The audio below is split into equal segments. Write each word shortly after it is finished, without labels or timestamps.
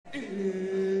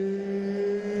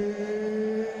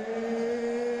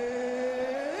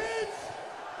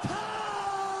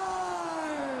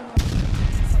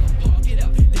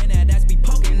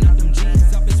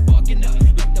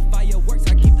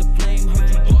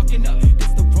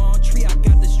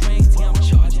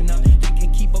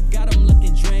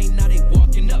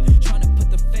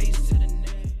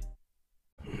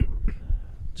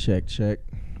Check, check.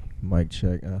 Mic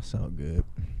check. I sound good.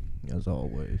 As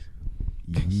always.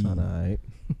 Sound alright.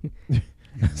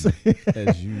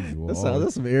 As usual.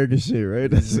 That's some arrogant shit,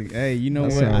 right? That's Hey, you know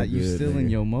that what? sound You good, still in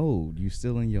nigga. your mode. You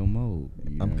still in your mode. You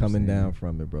know I'm what coming saying? down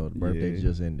from it, bro. The birthday's Yeah.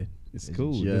 just ended. It's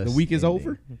cool. The just week is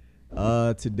ending.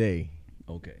 over? Today.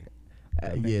 Okay.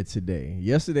 Yeah, today.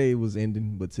 Yesterday was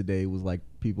ending, but today was like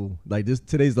people like this.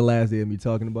 Today's the last day of me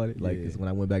talking about it. Like, Yeah. 'cause when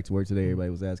I went back to work today, everybody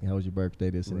was asking, "How was your birthday?"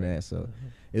 This and Right. that. So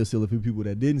it was still a few people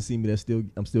that didn't see me.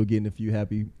 I'm still getting a few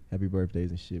happy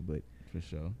birthdays and shit. But For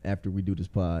sure. after we do this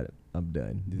pod, I'm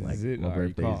done. This like is it? my All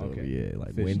right, birthday's call, over. okay. Yeah, like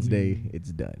Officially. Wednesday, it's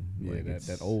done. Yeah, Like,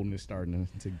 that oldness starting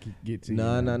to get to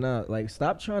Nah, you. nah. Like,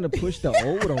 stop trying to push the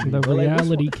old on me. The bro. Like,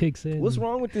 reality kicks in. what's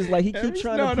wrong with this? Like, he keep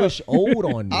trying No, to no. push old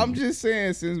on me. I'm just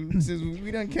saying, since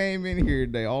we done came in here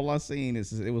today, all I seen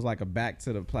is it was like a back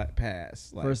to the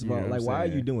past. Like, First of you all, know what like, I'm why are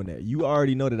you saying? doing that? You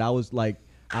already know that I was like,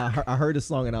 I heard the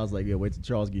song and I was like, yeah, wait till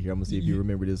Charles get here. I'm gonna see if you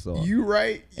remember this song. You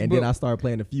right? And but- then I started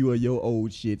playing a few of your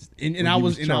old shits. and when I you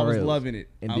was Charles. loving it.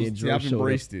 And I then was, Dre I've showed up,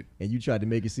 embraced it. And you tried to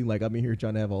make it seem like I'm in here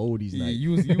trying to have a oldies Yeah, night.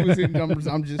 you was in numbers.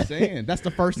 I'm just saying. That's the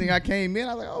first thing I came in.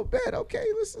 I was like, oh, bet, okay,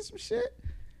 listen to some shit.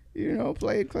 You know,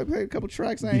 play a couple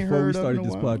tracks I ain't Before we heard started of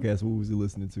this in a while. podcast, what was you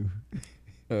listening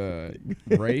to?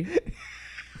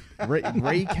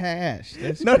 Ray Cash.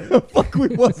 That's No, the fuck we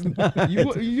was not. you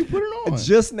put it on.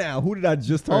 Just now, who did I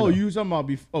just turn off? you was talking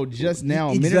about just now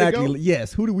a exactly. minute ago?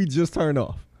 Yes. Who did we just turn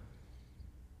off?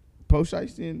 Post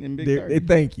Shiesty and Big There, 30.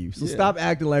 thank you. So Yeah. stop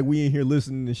acting like we in here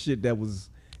listening to shit that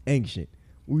was ancient.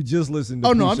 We just listened to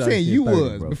Oh no, Pooh I'm Shiesty saying and you 30,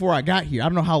 was bro. before I got here. I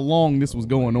don't know how long this was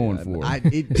going on for. All I'm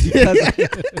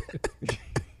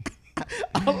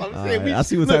saying, Alright, I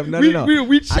see what type. No.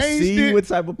 we changed I see it. what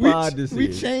type of pod this we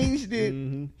is. changed it.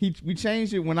 Mhm. We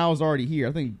changed it when I was already here.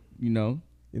 I think No,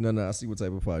 I see what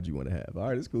type of pod you want to have. All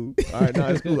right, it's cool. All right, no,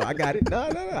 it's cool. I got it. No.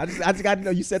 I just got to know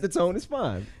you set the tone. It's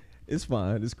fine. It's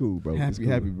fine. It's cool, bro. It's cool.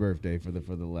 happy birthday for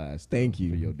the last. Thank for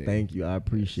your you. day. Thank you. I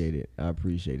appreciate it.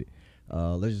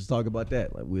 Let's just talk about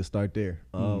that. Like, we'll start there.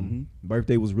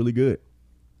 Birthday was really good.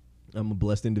 I'm a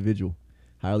blessed individual,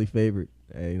 highly favored.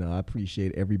 And, I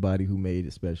appreciate everybody who made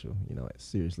it special.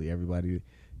 Seriously, everybody.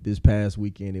 This past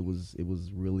weekend, it was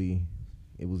good.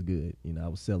 I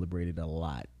was celebrated a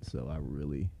lot, so I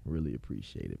really, really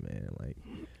appreciate it, man. Like,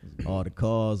 all the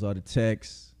calls, all the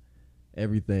texts,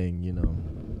 everything.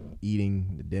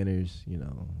 Eating the dinners.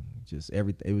 Just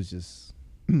everything. It was just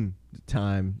the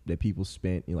time that people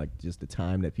spent. Like, just the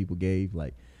time that people gave.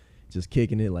 Like, just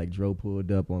kicking it. Like, Dro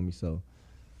pulled up on me, so.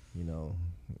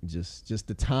 Just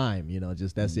the time,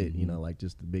 just that's it, like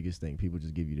just the biggest thing. People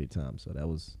just give you their time. So that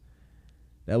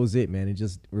was it, man. And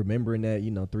just remembering that,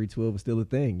 312 was still a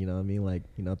thing, what I mean? Like,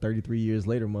 33 years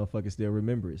later, motherfuckers still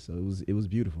remember it. So it was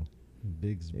beautiful.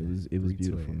 It was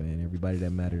beautiful, man. Everybody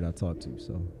that mattered I talked to.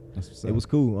 So it was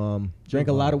cool. Drank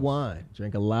a lot of wine.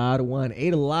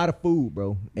 Ate a lot of food,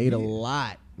 bro. Ate a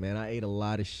lot, man. I ate a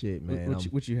lot of shit, man.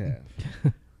 What you have?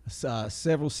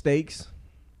 Several steaks.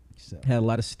 Had a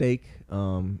lot of steak.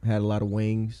 Had a lot of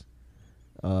wings.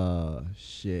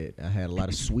 Shit. I had a lot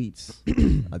of sweets.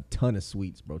 A ton of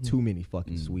sweets, bro. Too many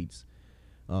fucking sweets.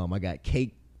 I got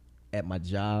cake at my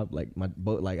job. Like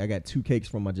I got 2 cakes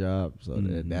from my job, so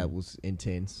that was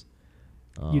intense.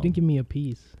 You didn't give me a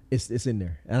piece. It's in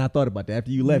there, and I thought about that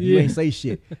after you left. You Yeah. ain't say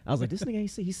shit. I was like, this nigga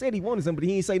ain't say. He said he wanted something, but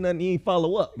he ain't say nothing. He ain't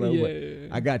follow up, bro. Yeah.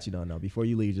 But I got you. No. Before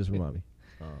you leave, just remind me.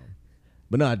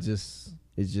 But no, it's just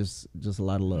a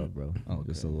lot of love, bro. Okay.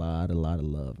 Just a lot of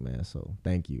love, man. So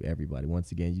thank you, everybody.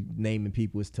 Once again, you naming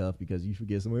people is tough because you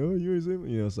forget somebody. Oh, you ain't say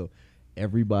me, So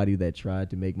everybody that tried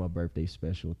to make my birthday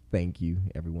special, thank you.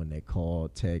 Everyone that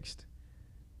called, text,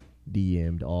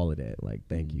 DM'd, all of that. Like,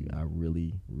 thank you. I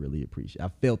really, really appreciate. I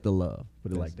felt the love.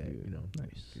 Put it like that. Good.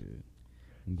 Nice. Good.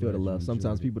 Feel the love.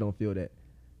 Sometimes people don't feel that,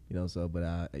 So, but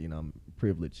I'm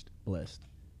privileged, blessed.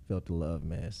 Felt the love,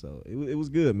 man. So it was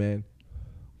good, man.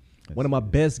 One of my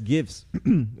best gifts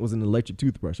was an electric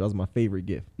toothbrush. That was my favorite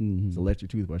gift. It's an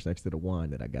electric toothbrush next to the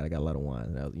wine that I got. I got a lot of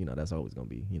wine. That was, that's always gonna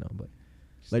be, but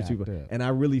electric toothbrush. And I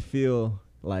really feel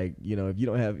like, if you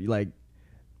don't have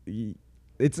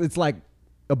it's like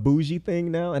a bougie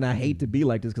thing now. And I hate to be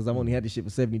like this because I've only had this shit for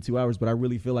 72 hours. But I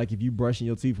really feel like if you brushing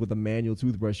your teeth with a manual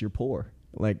toothbrush, you're poor.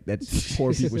 Like, that's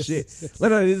poor people shit.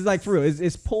 No, it's like for real.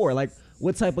 It's poor. Like,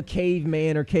 what type of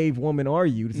caveman or cave woman are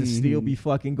you to still be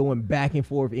fucking going back and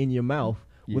forth in your mouth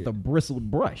with a bristled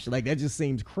brush? Like, that just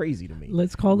seems crazy to me.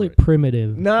 Let's call it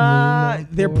primitive. Nah,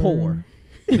 they're poor.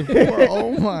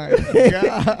 Oh my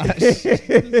gosh.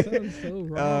 That sounds so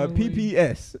wrong.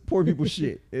 PPS, poor people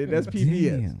shit. That's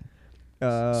PPS. Damn.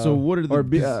 So what are the or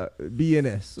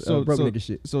BNS? Broke nigga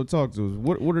shit. So talk to us.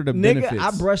 What are the Nigga, benefits?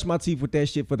 I brushed my teeth with that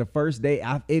shit for the first day.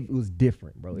 It was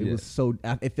different, bro. It was so.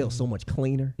 It felt so much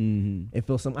cleaner. Mm-hmm. It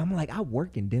felt I'm like, I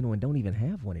work in dental and don't even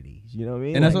have one of these. You know what I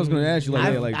mean? And that's what I was going to ask you.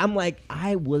 I'm like,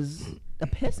 I was a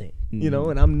peasant, you know,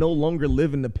 and I'm no longer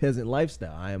living the peasant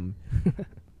lifestyle. I am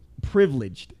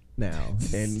privileged now,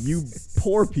 and you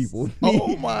poor people.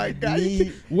 Oh my God!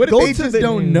 What if they just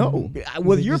don't know?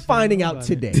 Well, you're finding out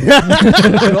today. Go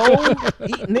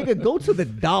to the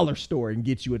dollar store and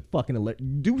get you a fucking alert.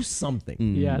 Do something.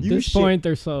 Yeah, at this point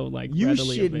they're so like you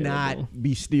readily should available. not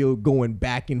be still going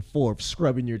back and forth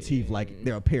scrubbing your teeth like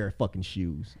they're a pair of fucking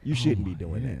shoes. You shouldn't be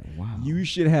doing that. Wow. You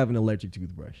should have an electric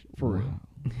toothbrush for real.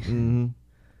 Mm-hmm.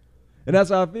 And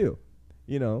that's how I feel.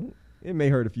 You know. It may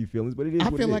hurt a few feelings, but it is. I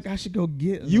feel like I should go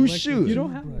get. You should. You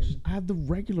don't have. I have the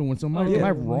regular one. So am I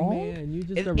wrong? Man, you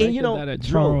just and directed you know, that at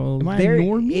Joe, Charles. Am I a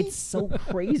normie? It's so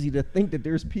crazy to think that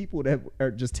there's people that are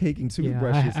just taking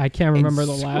toothbrushes. I can't remember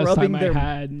the last time their, I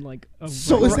had like a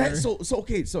So is regular. that so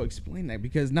okay? So explain that,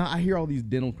 because now I hear all these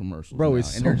dental commercials, bro. now,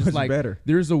 It's and so they're just much like, better.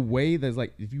 There's a way that's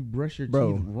like, if you brush your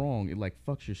Bro. teeth wrong, it like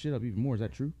fucks your shit up even more. Is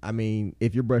that true? I mean,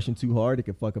 if you're brushing too hard, it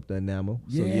can fuck up the enamel.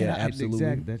 So yeah, absolutely.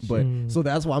 Exactly. But so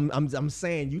that's why I'm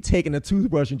saying you taking a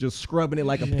toothbrush and just scrubbing it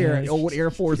like a pair of old Air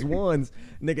Force Ones,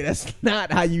 nigga. That's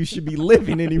not how you should be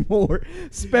living anymore.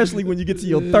 Especially when you get to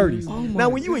your 30s. Now,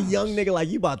 when you a young nigga like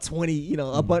you about 20, you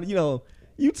know,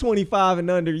 you 25 and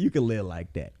under, you can live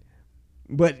like that.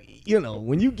 But you know,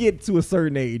 when you get to a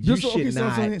certain age, you should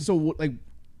not. So what, like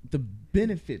the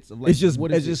benefits of like it's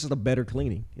just a better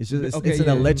cleaning. It's just it's an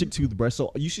electric toothbrush,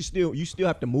 so you still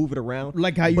have to move it around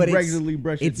like how you regularly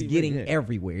brush your teeth. It's getting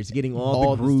everywhere. It's getting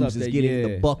all the grooves. It's getting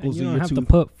the buckles and you of don't your have tooth. to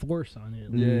put force on it.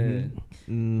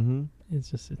 Yeah. Mm-hmm.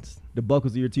 It's the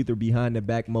buckles of your teeth are behind the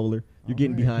back molar. You're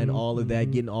getting behind all of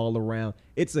that, getting all around.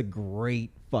 It's a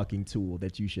great fucking tool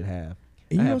that you should have.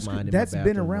 And you know, that's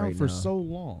been around for so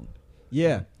long.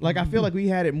 Yeah. Like I feel like we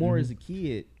had it more as a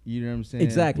kid. You know what I'm saying?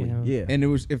 Exactly. Yeah. And it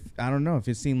was, I don't know if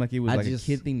it seemed like it was a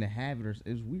kid thing to have it, or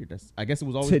it was weird. I guess it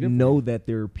was always to different. know that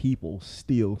there are people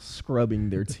still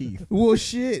scrubbing their teeth. Well,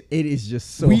 shit. It is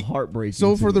just so heartbreaking.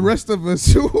 So for the rest of us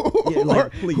who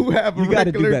have a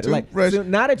regular toothbrush, so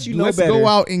now that you know let's better, go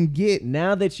out and get.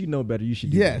 Now that you know better, you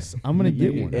should. Yes, I'm gonna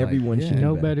get one. Everyone should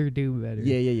know better, do better.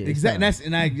 Yeah.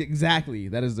 Exactly. Exactly.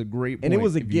 That is a great point. And it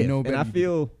was a gift.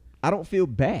 And I don't feel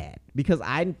bad because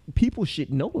people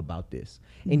should know about this.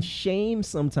 And shame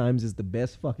sometimes is the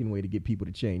best fucking way to get people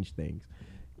to change things.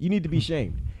 You need to be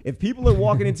shamed. If people are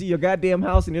walking into your goddamn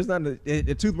house and there's not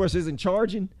a toothbrush isn't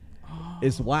charging,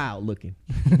 it's wild looking.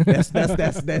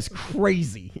 That's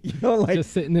crazy. You know, like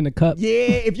just sitting in a cup. Yeah,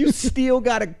 if you still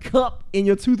got a cup and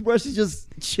your toothbrush is just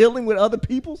chilling with other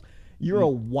people's, you're a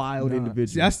wild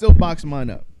individual. See, I still box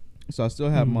mine up, so I still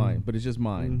have mine, but it's just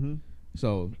mine. Mm-hmm.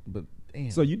 So, but. Damn.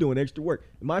 So you doing extra work.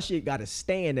 My shit got a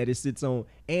stand that it sits on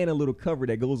and a little cover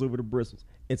that goes over the bristles.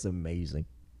 It's amazing.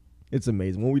 It's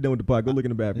amazing. When we done with the pod, go look in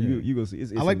the bathroom. You go see.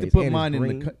 It's I like amazing. to put mine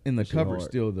in the cover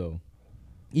still though.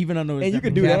 Even though and you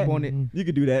can do that on it. You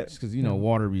can do that because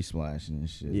water be splashing and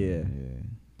shit. Yeah.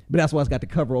 But that's why it's got the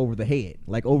cover over the head,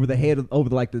 like over the head, over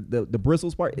the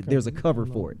bristles part. There's a cover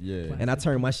for it. Yeah. And I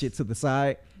turn my shit to the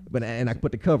side, and I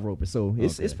put the cover over, so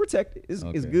it's protected.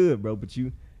 It's good, bro. But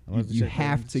you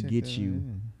have to get you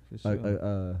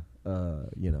a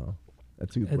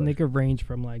toothbrush. And they could range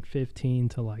from like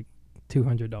 $15 to like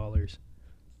 $200.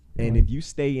 And if you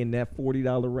stay in that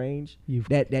 $40 range, you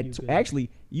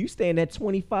stay in that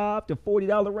 $25 to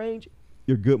 $40 range,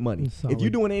 you're good money. If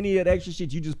you're doing any of that extra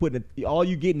shit, you just all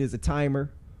you getting is a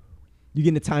timer. You're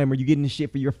getting a timer. You're getting the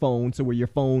shit for your phone, so where your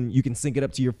phone, you can sync it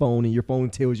up to your phone, and your phone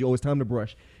tells you, oh, it's time to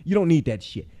brush. You don't need that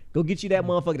shit. Go get you that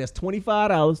motherfucker that's $25,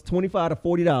 $25 to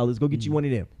 $40. Go get you one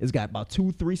of them. It's got about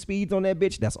 2-3 speeds on that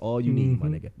bitch. That's all you need, my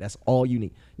nigga. That's all you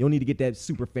need. You don't need to get that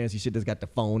super fancy shit that's got the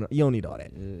phone. You don't need all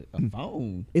that. A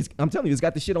phone? I'm telling you, it's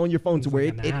got the shit on your phone to where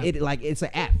it's an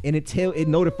app, and it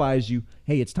notifies you,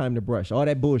 hey, it's time to brush. All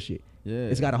that bullshit. Yeah.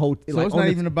 It's got a whole. So it's not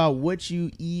even about what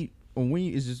you eat. Or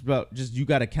when it's just about you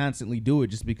got to constantly do it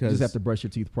just because. You just have to brush your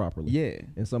teeth properly. Yeah.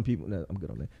 And some people, I'm good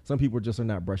on that. Some people just are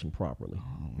not brushing properly.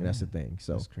 And that's the thing.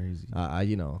 So that's crazy.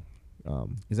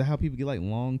 Is that how people get like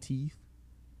long teeth?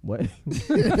 What?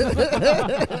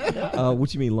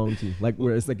 What you mean long teeth? Like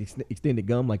where it's like extended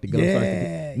gum, like the gum starts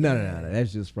to No.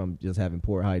 That's just from just having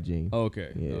poor hygiene.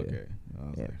 Okay. Yeah. Okay.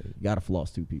 You gotta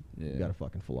floss too, people. Yeah. You gotta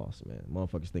fucking floss, man.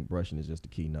 Motherfuckers think brushing is just the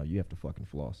key. No, you have to fucking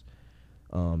floss.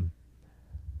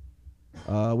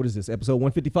 What is this? Episode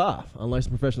 155,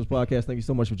 Unlicensed Professionals Podcast. Thank you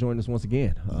so much for joining us once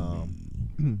again.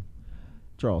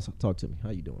 Charles, talk to me. How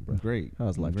you doing, bro? Great.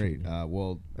 How's life Great. treating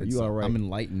Well, Are you all right? I'm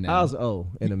enlightened now. How's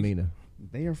and Amina?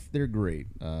 They're great.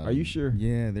 Are you sure?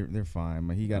 Yeah, they're fine.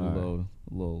 He got All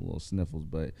a little sniffles,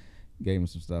 but gave him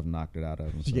some stuff, knocked it out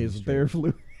of him. She so gave he's some straight.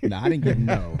 Theraflu. No, I didn't give him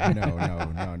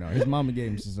no. His mama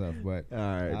gave him some stuff, but All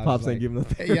right, I Pops was ain't giving no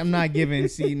Hey, I'm not giving.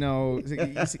 See,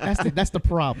 that's the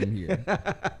problem here.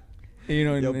 You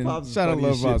know, Yo, and Pops is shout out funny as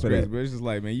Love shit Bob's for crazy, that. but it's just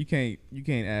like, man, you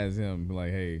can't ask him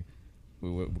like, hey,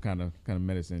 what kind of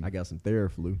medicine? I got some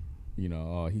Theraflu. You know,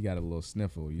 oh, he got a little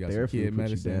sniffle. You got some Theraflu kid put you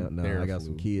medicine. down. No, I got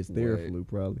some Theraflu. kids What? Theraflu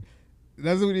probably.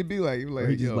 That's what he'd be like. He'd be Or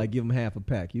he just yo, like give him half a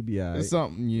pack. You be all or right.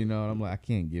 something, you know. And I'm like, I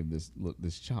can't give this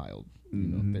child,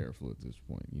 Mhm. Theraflu at this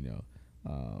point, you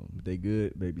know. They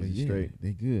good, But babies yeah, straight.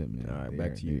 they good, man. All right, They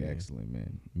back are- to you, they man. excellent,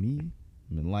 man. Me,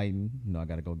 I'm enlightened. You know, I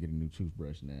gotta go get a new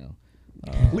toothbrush now.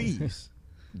 Please.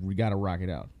 We gotta rock it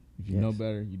out. If you know Yes.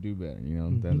 better, you do better. You know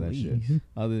Mhm. that shit. Please.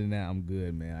 Other than that, I'm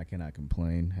good, man. I cannot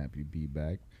complain. Happy to be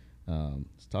back.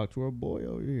 Let's talk to our boy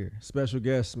over here. Special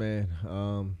guest, man.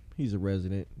 He's a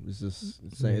resident. It's just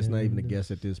it's not even a Yeah.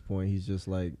 guest at this point. He's just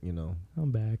like,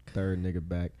 I'm back. third nigga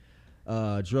back.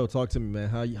 Dro, talk to me, man.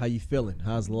 How you feeling?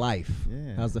 How's life?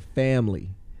 Yeah. How's the family?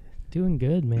 Doing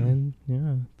good, man.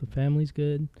 Yeah, the family's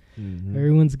good. Mhm.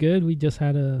 Everyone's good. We just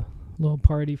had a little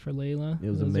party for Layla. It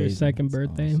was her amazing. second That's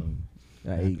birthday. awesome.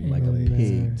 I ate And, like a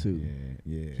pig uh, too.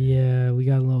 Yeah. Yeah, we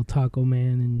got a little taco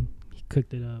man, and he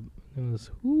cooked it up. It was,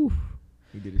 whew.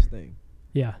 He did his thing.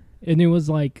 Yeah, and it was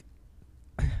like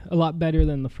a lot better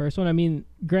than the first one. I mean,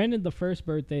 granted, the first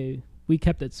birthday we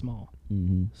kept it small,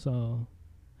 Mm-hmm. so,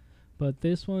 but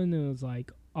this one it was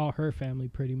like all her family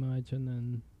pretty much, and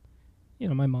then,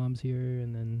 my mom's here,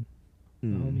 and then the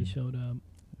homie showed up.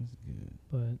 That's good.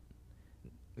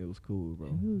 But It was cool, bro.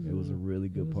 It It was a really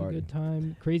it good was party. a good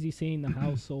time. Crazy seeing the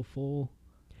house so full.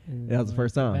 And, That was the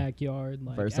first time? Backyard,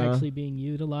 like First time? actually being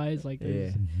utilized. Like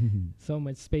there's Yeah. so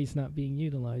much space not being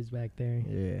utilized back there.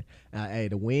 Yeah. Hey,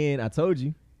 the wind. I told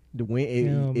you, the wind.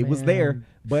 Oh, It was there. man.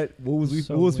 But what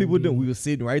So was people doing? windy. We was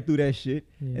sitting right through that shit.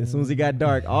 And as soon as it Yeah. got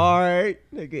dark, all right,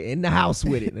 nigga, in the house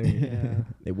with it. Yeah.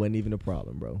 It wasn't even a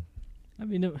problem, bro. I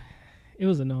mean, it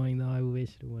was annoying though. I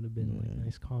wish it would have been like Yeah. a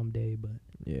nice calm day, but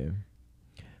Yeah.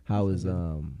 How is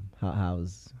So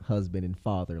how's husband and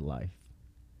father life?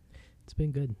 it's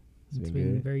been good. It's It's been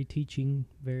been good? very teaching,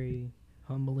 very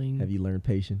humbling. Have you learned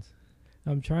patience?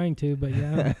 I'm trying to, but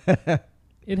yeah,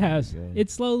 it has. Yeah.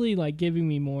 It's slowly like giving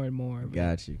me more and more. of it.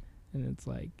 Got you. And it's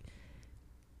like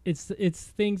it's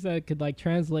things that could like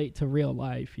translate to real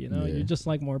life, Yeah. You're just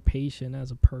like more patient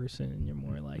as a person, and you're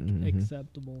more like Mhm.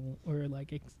 acceptable or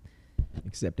like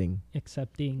Accepting.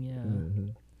 accepting, yeah.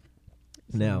 Mhm.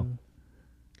 So,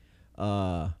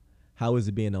 Now, how is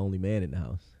it being the only man in the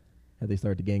house? Have they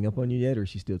started to gang up on you yet, or is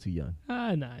she still too young?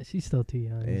 nah, she's still too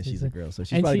young. And she's a girl, so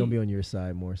she's and probably she- gonna be on your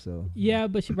side more so. Yeah,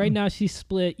 but right now she's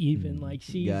split even. Like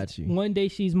she's Got you. one day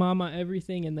she's mama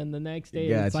everything, and then the next day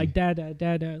Got it's you. like dada.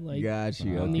 Like Got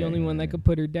you. I'm the okay. only one that could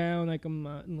put her down. Like I'm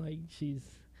not, like she's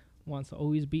wants to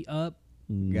always be up.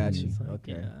 Got And you. it's like,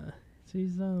 Okay. Yeah,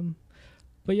 she's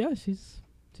but yeah, she's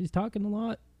talking a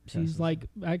lot. She's what's like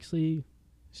actually,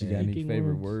 She got any Speaking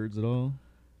favorite words. words at all?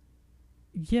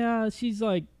 yeah, she's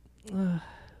like, I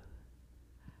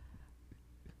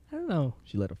don't know.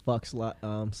 She let a fuck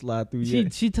slide through She you.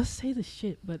 she does say the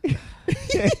shit, but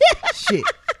Shit.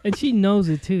 and she knows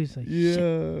it too. She's like,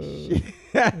 shit.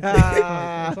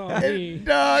 That's all me.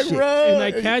 Dog, Shit. bro. And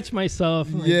I catch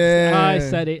myself. Like, Yeah. I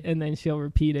said it, and then she'll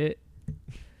repeat it.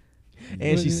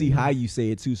 And she see how you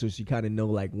say it too, so she kind of know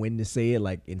like when to say it,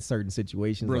 like in certain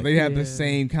situations. Bro, like, they have Yeah. the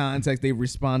same context. They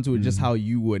respond to it just Mhm. how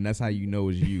you would, and that's how you know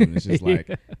it's you. And it's just like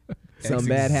something that's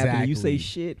bad happened, you say exactly-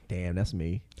 shit. Damn, that's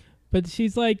me. But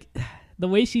she's like, the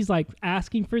way she's like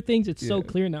asking for things, it's so Yeah.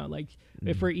 clear now. Like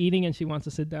if Mhm. we're eating and she wants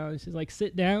to sit down, she's like,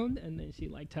 sit down, and then she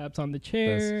like taps on the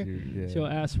chair. That's cute, yeah. She'll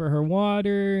ask for her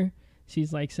water.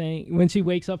 She's like saying when she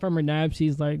wakes up from her nap,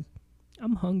 she's like,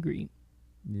 I'm hungry,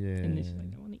 Yeah. and then she's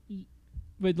like, I want to eat.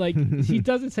 But like she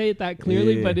doesn't say it that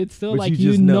clearly, Yeah. but it's still But like you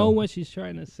you just know know. what she's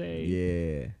trying to say.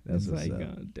 Yeah, that's It's what's like,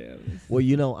 up. oh damn. it's-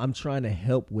 Well, I'm trying to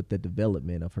help with the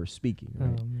development of her speaking. oh,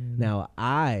 Right? man.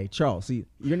 Now, Charles, see,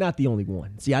 you're not the only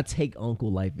one. See, I take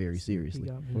uncle life very seriously. You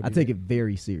got me. What I do take you it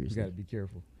very You seriously. gotta be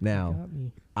careful. You Now, got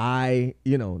me.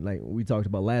 like we talked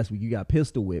about last week, you got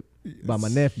pistol whipped by my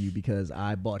nephew because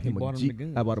I bought him, You bought him the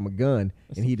gun. I bought him a gun,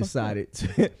 That's and he the fucked up.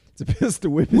 decided to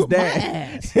pistol whip his Whoop my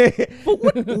dad. ass.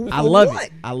 I love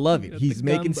it. I love it. At He's the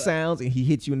gun making butt. sounds and he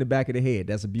hits you in the back of the head.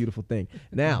 That's a beautiful thing.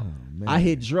 Now, Oh, man. I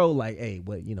hit Dro like, hey,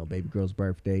 baby girl's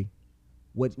birthday.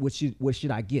 what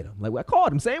should I get him? Like I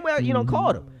called him same way I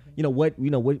called him. What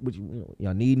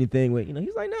y'all need anything?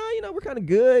 He's like, nah, we're kind of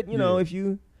good. If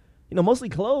you mostly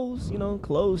clothes.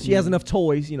 Clothes. She has enough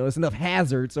toys. It's enough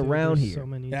hazards around here. So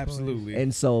many Absolutely.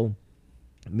 And so,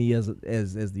 me as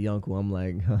the uncle, I'm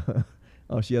like,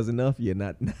 oh, she has enough? Yeah,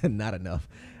 not enough.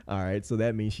 All right, so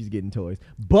that means she's getting toys.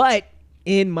 But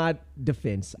in my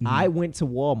defense, I went to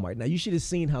Walmart. Now you should have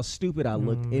seen how stupid I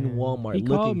looked in Walmart. He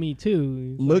called me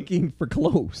too. Looking for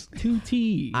clothes.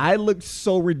 2T. I looked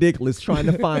so ridiculous trying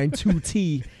to find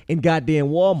 2T in goddamn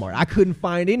Walmart. I couldn't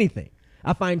find anything.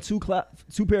 I find two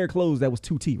pair of clothes that was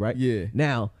 2T, right? Yeah.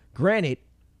 Now, granted,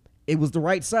 it was the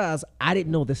right size. I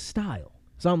didn't know the style.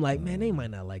 So I'm like, man, they might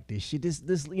not like this shit. This,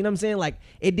 you know what I'm saying? Like,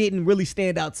 it didn't really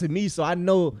stand out to me. So I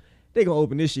know they gonna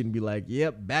open this shit and be like,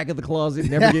 yep, back of the closet,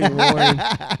 never getting worn.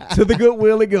 To the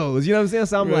Goodwill it goes. You know what I'm saying?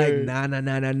 So I'm like,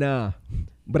 nah.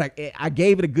 But I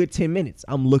gave it a good 10 minutes.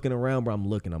 I'm looking around, bro. I'm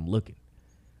looking. I'm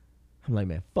like,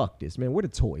 man, fuck this, man. Where the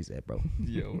toys at, bro?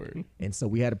 Yo, word. And so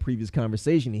we had a previous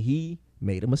conversation, and he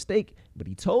made a mistake, but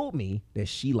he told me that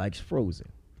she likes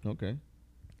Frozen. Okay.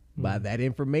 By that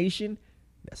information,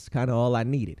 that's kind of all I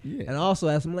needed. Yeah. And I also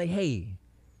asked him, like, hey,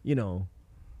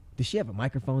 does she have a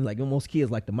microphone? Like most kids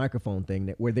like the microphone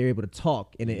thing where they're able to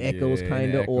talk and it echoes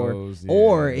kind of,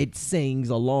 or it sings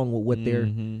along with what they're.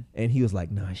 And he was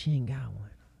like, nah, she ain't got one.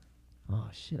 Oh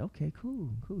shit. Okay, cool.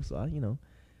 So I,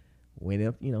 went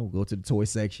up, go to the toy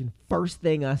section. First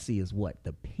thing I see is what?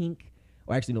 The pink,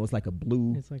 or actually no, it's like a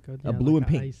blue. It's like a blue and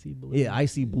pink. Icy blue. Yeah,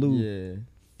 icy blue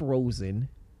Frozen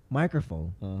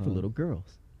microphone for little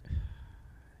girls.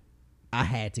 I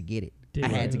had to get it. I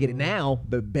had to get it. Now,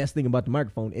 the best thing about the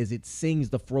microphone is it sings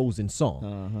the Frozen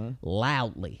song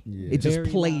loudly. Yeah. It just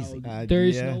plays it. There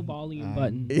is no volume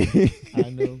button. I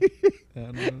know.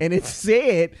 And it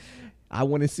said, I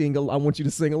want you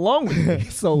to sing along with me.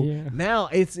 So now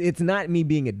it's not me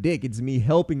being a dick. It's me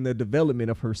helping the development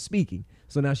of her speaking.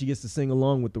 So now she gets to sing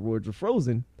along with the words of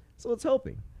Frozen. So it's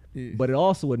helping. Yeah. But it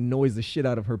also annoys the shit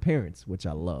out of her parents, which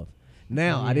I love.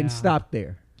 Now, I didn't stop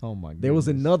there. Oh, my God. There was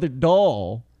another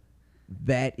doll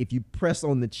that if you press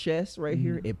on the chest right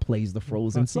here, it plays the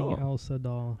Frozen song. Elsa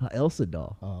doll. Elsa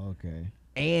doll. Oh, okay.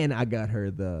 And I got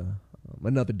her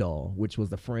another doll, which was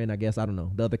the friend, I guess. I don't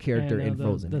know. The other character in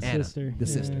Frozen. The Anna, sister. The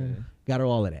sister. Got her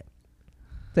all of that.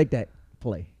 Take that.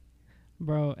 Play.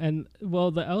 Bro, and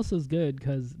the Elsa's good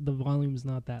because the volume's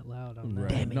not that loud on that.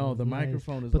 Damn it. No, the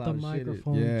microphone is loud. But the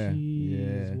microphone,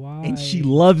 jeez, why? And she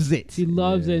loves it. She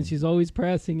loves it. And she's always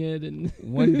pressing it. And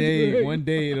one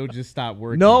day it'll just stop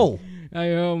working. No.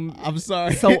 I'm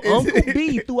sorry. So Uncle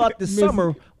B throughout the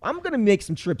summer, I'm gonna make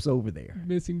some trips over there.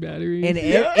 Missing batteries. And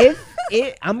if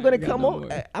I'm gonna come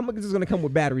over, I'm just gonna come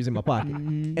with batteries in my pocket,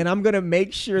 and I'm gonna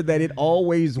make sure that it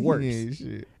always works. Yeah,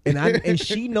 shit. And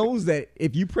she knows that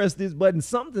if you press this button,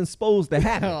 something's supposed to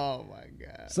happen. Oh my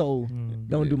God. So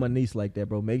don't do my niece like that,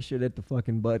 bro. Make sure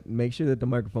that make sure that the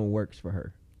microphone works for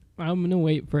her. I'm gonna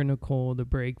wait for Nicole to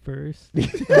break first.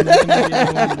 She's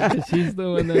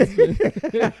the one that's been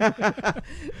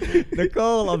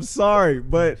Nicole, I'm sorry,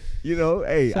 but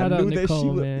hey, shout I knew Nicole, that she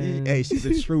would. Man. Hey, she's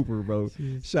a trooper, bro.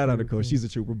 Shout out Nicole, she's a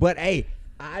trooper. But hey,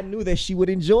 I knew that she would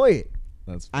enjoy it.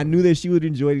 I knew that she would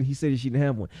enjoy it, and he said that she didn't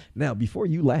have one. Now, before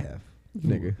you laugh,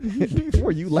 nigga,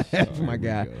 before you laugh, my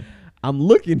guy, I'm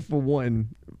looking for one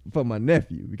for my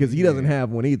nephew because he doesn't have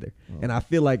one either. And I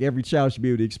feel like every child should be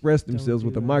able to express themselves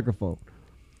with a microphone.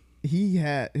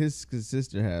 His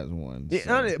sister has one.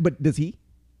 So. But does he?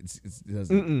 See,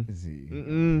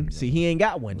 he ain't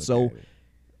got one, so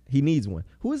he needs one.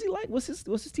 Who is he like? What's his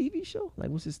TV show?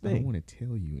 Like, what's his thing? I don't want to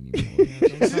tell you anymore.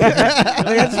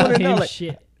 I just want to know,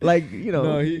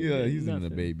 No, he's in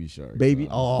the Baby Shark. Baby,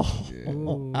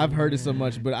 I've heard it so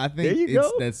much, but I think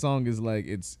that song is like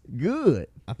it's good.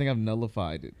 I think I've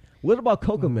nullified it. What about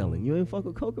Cocomelon? You ain't fuck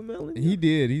with Cocomelon? He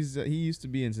did. He used to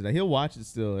be into that. He'll watch it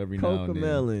still every now and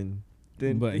then.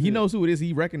 Cocomelon. But he knows who it is.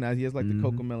 He recognizes. He has like the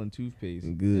Cocomelon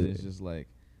toothpaste. Good. And it's just like,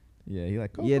 he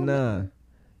like Cocomelon. Yeah, nah.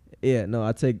 Yeah, no,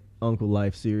 I take Uncle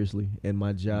life seriously, and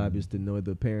my job is to know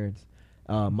the parents.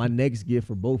 My next gift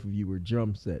for both of you were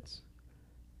drum sets.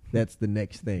 That's the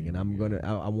next thing, and I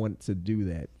want to do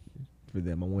that for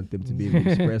them. I want them to be able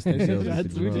to express themselves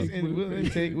with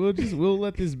the drums. We'll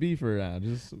let this be for now.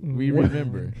 Just we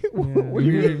remember. What do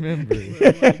you remember?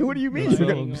 What do you mean? That's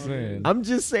what I'm saying. I'm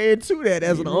just saying too that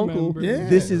as an uncle,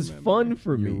 this is fun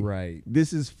for me. You're right.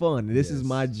 This is fun. This is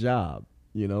my job.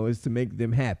 Is to make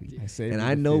them happy. And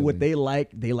I know what they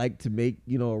like. They like to make,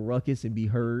 a ruckus and be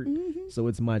heard. So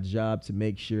it's my job to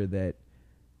make sure that,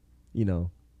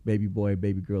 baby boy and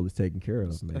baby girl is taken care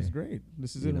of, man. That's great.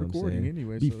 This is in recording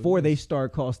anyway. Before they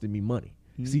start costing me money.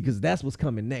 See, because that's what's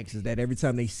coming next. Is that every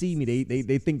time they see me,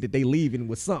 they think that they leaving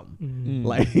with something. Mhm.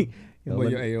 Like, you know, Well,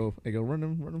 let me- yo, run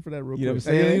them for that real You know quick.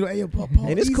 what I'm saying? Hey, yo, Paul,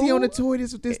 And it's easy cool. on the toy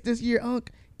this year, Unc.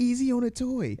 Easy on the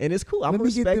toy. and it's cool. I'm Let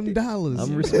me get respected. them dollars.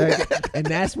 I'm respected. And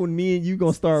that's when me and you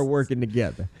gonna start working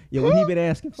together. Yeah, what he been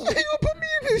asking for? You gonna put me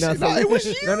in this No, shit? so- No, it was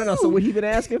you. No. So what he been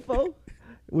asking for?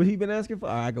 What he been asking for?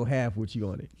 All right, I go half what you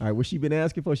on it. All right, what she been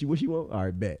asking for? What she want? All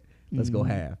right, bet. Let's go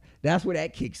half. That's where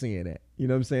that kicks in at. You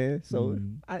know what I'm saying? So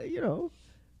I, They just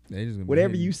gonna be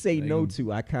whatever hitting. you say They no gonna-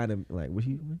 to, I kind of like. What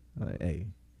he? Hey,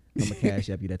 I'm gonna cash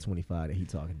app you that 25 that he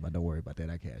talking about. Don't worry about that.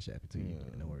 I cash app it to you. Man.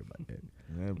 Don't worry about that.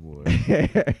 That boy.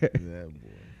 That boy.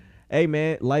 Hey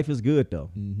man, life is good though.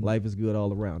 Mhm. Life is good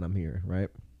all around. I'm here, right?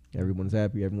 Everyone's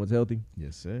happy. Everyone's healthy.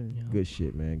 Yes, sir. Yeah. Good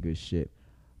shit, man. Good shit.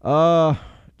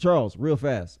 Charles, real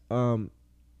fast.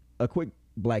 A quick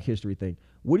Black History thing.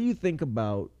 What do you think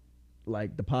about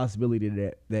like the possibility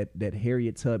that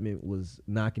Harriet Tubman was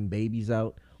knocking babies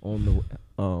out on the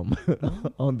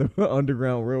on the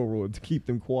Underground Railroad to keep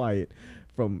them quiet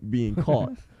from being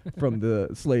caught from the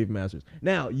slave masters?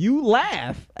 Now you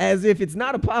laugh as if it's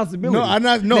not a possibility. No, I'm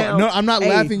not. No, Now, no, I'm not hey,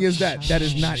 laughing. Is that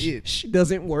is not it?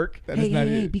 Doesn't work. That is not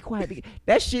it. Be quiet.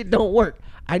 That shit don't work.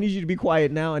 I need you to be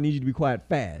quiet now. I need you to be quiet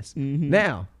fast. Mhm.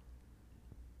 Now,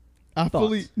 I Thoughts?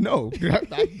 fully no.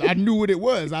 I knew what it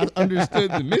was. I understood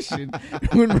the mission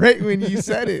when you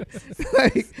said it.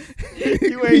 Like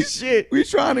You ain't shit. We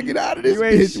trying to get out of this You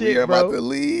ain't bitch. shit, We are about bro. to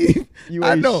leave. You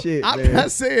I ain't know. shit, I'm man.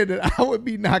 not saying that I would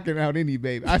be knocking out any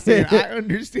baby. I said I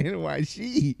understand why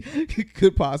she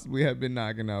could possibly have been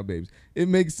knocking out babies. It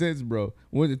makes sense, bro.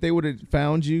 If they would have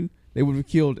found you, they would have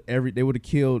killed That's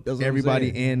what I'm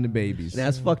everybody saying. and the babies.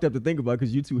 That's fucked up to think about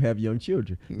because you two have young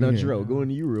children. Now, Yeah. Dro, going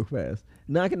to you real fast.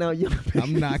 Knocking out young babies.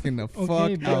 I'm knocking the Okay,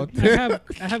 fuck but out I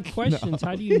there. have questions.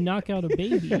 How do you knock out a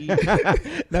baby?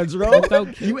 Now, Dro, Without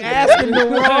you killing asking the it.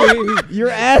 wrong. You're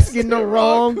asking the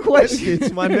wrong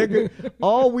questions, my nigga.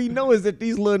 All we know is that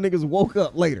these little niggas woke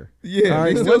up later. Yeah, All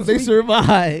right, they, once they we-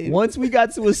 survived. Once we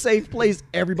got to a safe place,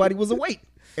 everybody was awake.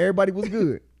 Everybody was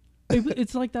good.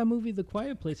 It's like that movie, The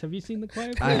Quiet Place. Have you seen The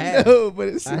Quiet I Place? have. No, but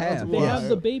it I sounds have. They wild. have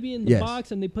the baby in the Yes.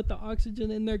 box and they put the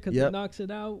oxygen in there because Yep. it knocks it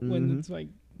out when Mhm. it's like.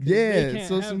 'cause Yeah, they can't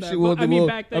so have some that. shit. Well, Well, I mean, well,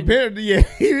 back then. apparently, yeah,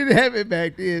 he didn't have it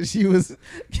back then. She was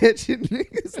catching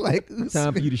niggas like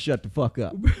Time for you to shut the fuck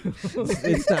up.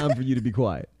 It's time for you to be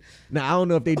quiet. Now, I don't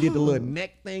know if they did the little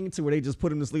neck thing to where they just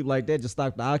put him to sleep like that, just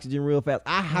stop the oxygen real fast.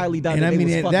 I highly doubt And that I they mean,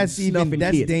 was fucking that's snuffing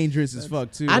kids. dangerous as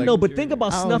fuck too. I Like, know, but think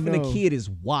about I don't snuffing a know. kid is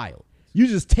wild. You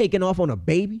just taking off on a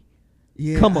baby?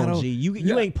 yeah, Come I on, don't- G. You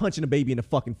yeah, ain't punching a baby in the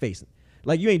fucking face.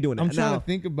 Like, you ain't doing that. I'm trying Now, to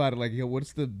think about it. Like, yo,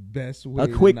 what's the best way? a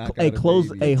to quick, knock a out close,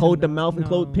 baby? a hold the No. mouth and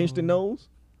close, pinch the nose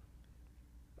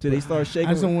till they start shaking.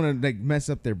 I just don't want to like mess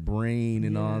up their brain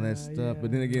and all that Yeah, stuff.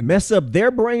 But then yeah. again, mess up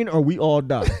their brain or we all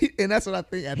die. and that's what I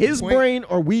think. At the His point- brain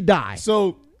or we die.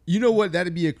 So you know what?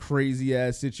 That'd be a crazy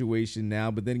ass situation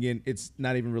now. But then again, it's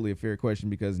not even really a fair question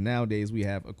because nowadays we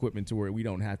have equipment to where we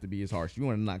don't have to be as harsh. You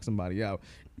want to knock somebody out,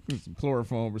 some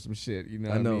chloroform or some shit. You know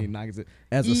I what know. I mean? Knock it.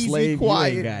 As a Easy, slave,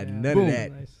 quiet. you ain't got none Boom. of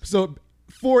that. Nice. So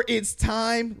for its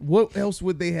time, what else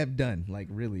would they have done? Like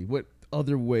really, what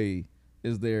other way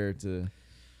is there to?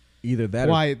 Either that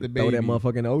Quiet or the throw that baby.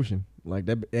 motherfucker in the ocean. Like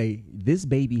that. Hey, this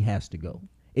baby has to go.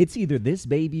 It's either this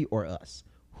baby or us.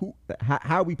 Who?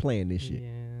 How are we playing this shit? Yeah.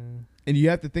 And you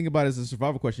have to think about it as a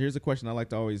survival question. Here's a question I like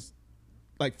to always,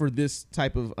 like for this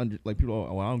type of like people.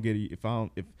 Oh, I don't get it.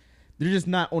 If they're just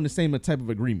not on the same type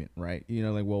of agreement, right? You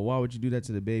know, like, well, why would you do that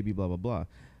to the baby? Blah blah blah.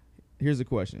 Here's a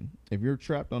question: if you're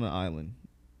trapped on an island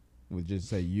with just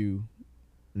say you,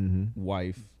 Mm-hmm.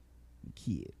 wife,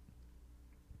 kid,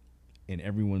 and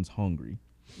everyone's hungry,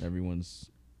 everyone's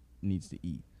needs to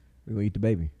eat. We gonna eat the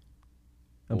baby.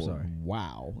 I'm Or- sorry.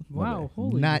 Wow. Wow.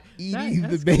 Holy. Not that eating the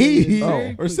escalated baby.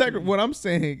 very Or second, quickly. what I'm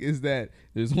saying is that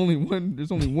there's only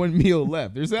one meal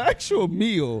left. There's an actual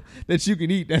meal that you can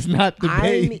eat that's not the I'm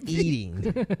baby.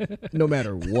 eating, no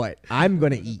matter what. I'm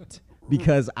gonna eat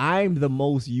because I'm the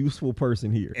most useful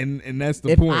person here. And that's the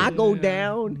If point. I go Yeah.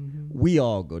 down, Mhm. we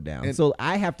all go down. And- So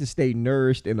I have to stay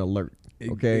nourished and alert.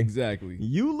 Okay. Exactly.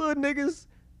 You little niggas,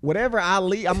 whatever I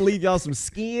leave, I'm gonna leave y'all some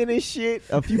skin and shit,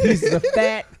 a few pieces of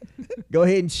fat. Go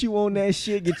ahead and chew on that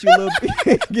shit. Get you a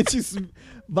little, get you some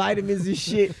vitamins and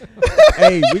shit.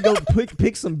 Hey, we go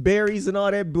pick some berries and all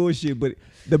that bullshit. But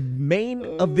the main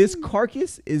of this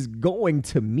carcass is going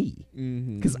to me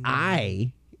Mm-hmm. because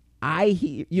I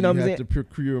you know what I'm saying? To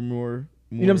procure more.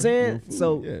 You know what I'm saying? more food.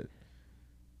 So- yeah.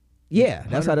 Yeah,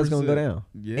 that's how that's gonna go 100%. down.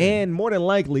 Yeah. And more than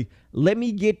likely, let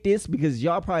me get this because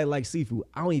y'all probably like seafood.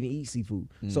 I don't even eat seafood,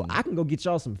 so I can go get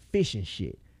y'all some fish and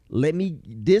shit. Let me.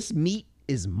 This meat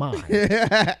is mine.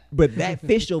 But that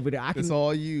fish over there, I can. That's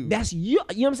all you. That's you. You know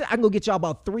what I'm saying? I can go get y'all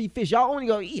about 3 fish. Y'all only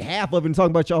gonna eat half of it and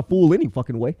talking about y'all full any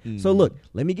fucking way. So look,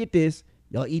 let me get this.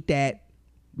 Y'all eat that.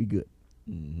 We good.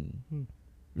 You know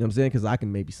what I'm saying? Because I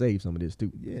can maybe save some of this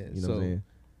too. Yeah. You know what I'm saying?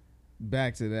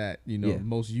 Back to that, Yeah.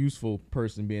 most useful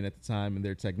person being at the time and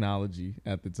their technology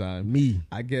at the time. Me.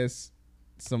 I guess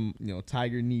some,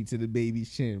 tiger knee to the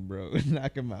baby's chin, bro.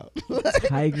 Knock him out.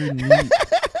 Tiger meat.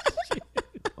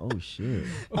 Oh shit.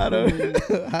 I don't.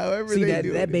 However, See they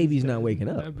do that it. baby's not waking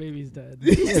up. That baby's dead.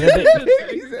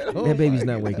 That baby's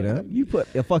not waking up. You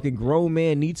put a fucking grown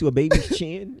man knee to a baby's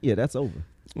chin. Yeah, that's over.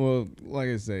 Well, like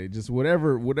I say, just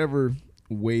whatever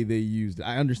way they used it.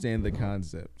 I understand the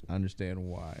concept. I understand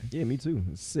why. Yeah, me too.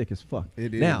 It's sick as fuck.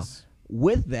 It is. Now,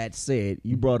 with that said,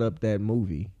 you brought up that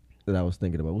movie that I was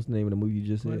thinking about. What's the name of the movie you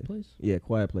just Quiet said? Place? Yeah,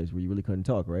 Quiet Place, where you really couldn't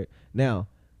talk, right? Now,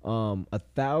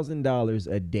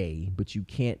 $1,000 a day, but you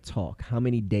can't talk. How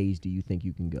many days do you think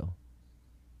you can go?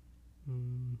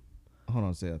 Hold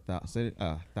on, say $1,000.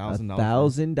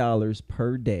 $1,000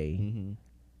 per day, Mm-hmm.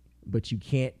 but you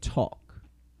can't talk.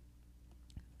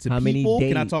 To How many people,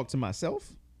 can I days? talk to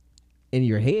myself? In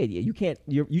your head, yeah, you can't.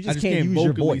 You just just can't can't use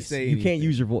your vocally voice. say You can't anything.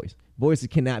 use your voice. Voices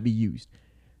cannot be used.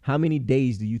 How many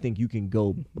days do you think you can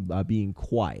go by being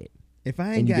quiet? If I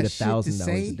And ain't you got get shit to $1,000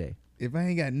 say, a day. if I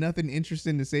ain't got nothing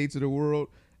interesting to say to the world,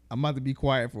 I'm about to be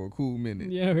quiet for a cool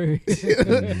minute. Yeah,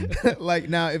 right. Like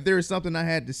now, if there is something I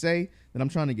had to say that I'm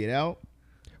trying to get out,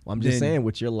 Well, I'm just Then- saying,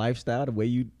 with your lifestyle, the way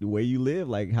you live,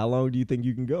 like how long do you think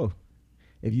you can go?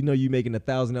 If you know you're making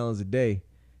 $1,000 a day,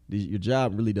 your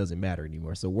job really doesn't matter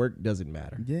anymore. So work doesn't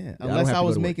matter. yeah, don't unless have I to go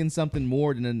was to work. making something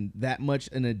more than that much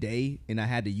in a day, and I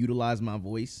had to utilize my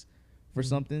voice for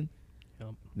something, Yep.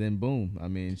 then boom. I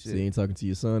mean, shit. So you ain't talking to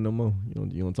your son no more.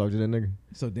 You don't talk to that nigga.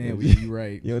 So damn, you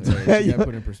right. You don't You talk- got you to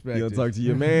put in perspective. You don't talk to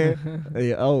your man.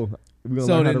 Hey, oh, we're gonna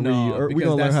So learn how to then, no, read. We're because gonna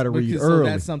learn that's- how to read because- early.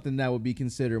 So that's something that would be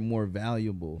considered more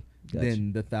valuable Gotcha.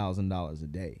 than the $1,000 a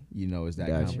day. Is that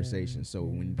Gotcha. conversation. So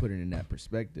when you put it in that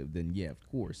perspective, then yeah, of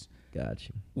course,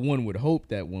 Gotcha. one would hope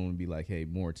that one would be like, hey,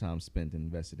 more time spent and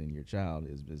invested in your child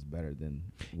is better than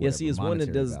Yeah, see, it's one that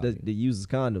monetary does value. that uses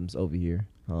condoms over here.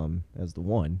 As the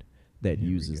one that Here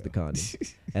we uses the go.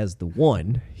 condoms. As the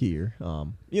one here,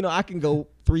 I can go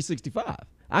 365.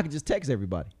 I can just text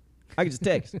everybody. I can just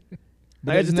text.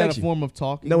 But I isn't just that text a you. form of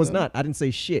talking? No, it's though? not. I didn't say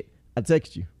shit. I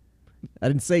text you. I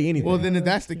didn't say anything. Well, then if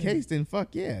that's the case, then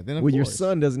fuck yeah. Then of well, your course.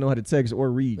 son doesn't know how to text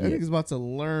or read That yet. nigga's about to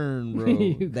learn,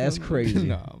 bro. That's crazy.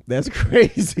 No. That's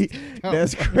crazy.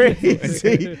 That's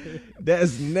crazy.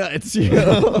 That's nuts,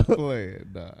 yo.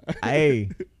 Playing, nah. Hey,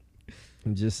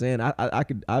 I'm just saying.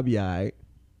 I'll be all right.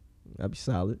 I'll be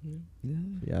solid.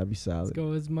 Yeah, I'll be Let's solid.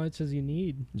 go as much as you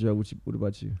need, Joe, what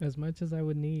about you? as much as I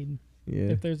would need. Yeah.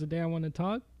 If there's a day I want to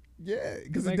talk, Yeah,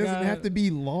 because I it doesn't got- have to be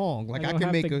long. Like I don't can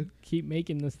have make to a. keep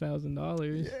making this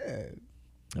 $1,000. Yeah.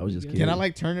 I was just Can kidding. Can I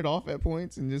turn it off at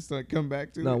points and just come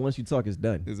back to No, it? once you talk, it's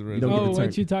done. Is it You really- don't Oh, get to turn.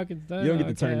 once you talk, it's done. You don't get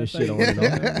to turn Okay, this I shit on thought and you-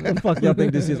 off. What the fuck y'all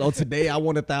think this is? Oh, today I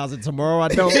want 1,000. Tomorrow I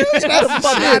don't. Get the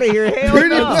fuck out of here. Hell I'm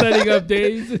no. setting up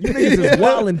days. You niggas is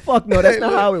wildin'. Fuck no. That's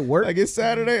not how it works. Like it's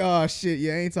Saturday. Oh shit!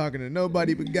 Yeah, I ain't talking to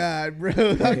nobody but God, bro.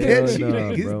 I'll Hell get you nah,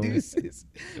 niggas bro. deuces.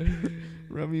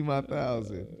 Run me my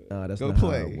 1,000. Nah, that's Go not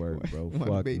play. how it works, bro. My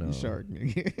Fuck baby no. shark,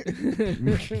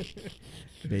 nigga.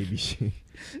 Baby shit.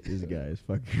 This guy is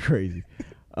fucking crazy.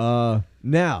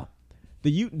 Now,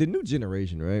 the new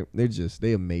generation, right?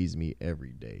 They amaze me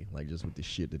every day. Like just with the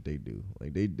shit that they do.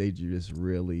 Like they just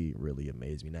really, really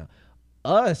amaze me. Now,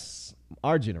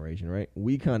 our generation, right?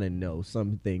 We kind of know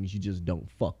some things you just don't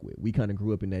fuck with. We kind of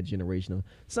grew up in that generation of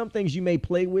some things you may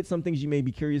play with, some things you may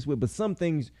be curious with, but some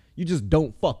things you just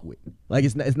don't fuck with. Like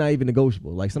it's not even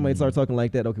negotiable. Like somebody start talking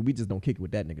like that, okay, we just don't kick it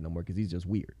with that nigga no more because he's just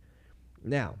weird.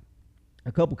 Now,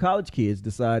 a couple college kids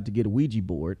decide to get a Ouija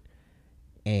board,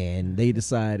 and they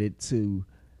decided to,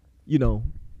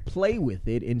 play with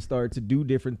it and start to do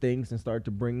different things and start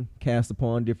to cast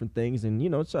upon different things and,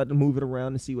 try to move it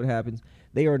around and see what happens.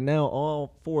 They are now,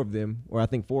 all 4 of them, or I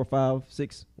think 4 or 5,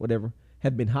 6, whatever,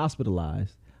 have been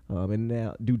hospitalized. And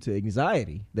now, due to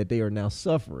anxiety, that they are now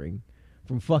suffering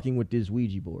from fucking with this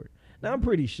Ouija board. Now, I'm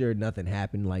pretty sure nothing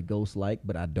happened like ghost-like,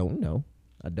 but I don't know.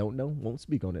 Won't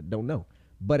speak on it. Don't know.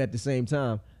 But at the same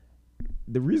time,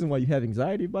 the reason why you have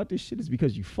anxiety about this shit is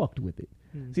because you fucked with it.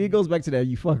 See, it goes back to that.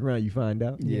 You fuck around, you find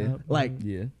out. Yeah. Like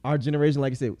Yeah. our generation,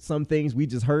 like I said, some things we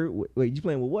just heard. Wait, you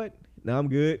playing with what? No, I'm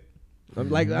good. I'm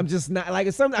like, I'm just not like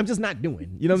it's something I'm just not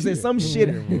doing. You know what I'm saying? Some shit.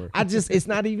 It's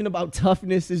not even about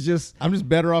toughness. It's just I'm just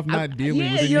better off not dealing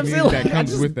with you know what I'm anything saying? that comes I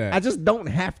just, with that. I just don't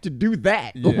have to do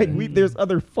that. Yeah. Like there's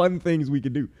other fun things we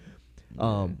could do.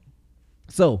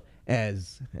 So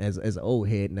as an old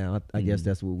head now, I guess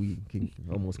that's what we can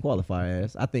almost qualify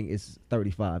as. I think it's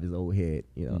 35 is old head,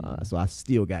 you know. So I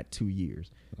still got 2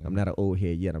 years. I'm not an old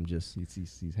head yet. I'm just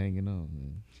he's hanging on,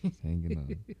 man. He's hanging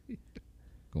on.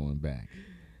 Going back.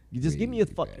 You just give me your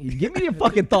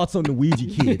fucking thoughts on the Ouija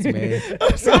kids, man.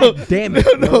 So, God damn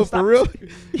it. No, for real.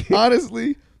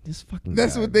 Honestly, this fucking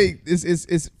that's guy, what man.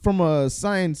 it's from a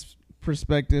science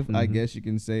perspective, I guess you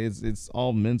can say it's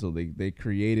all mental. They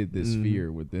created this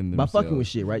fear within by themselves. fucking with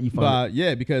shit, right? You find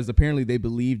Yeah, because apparently they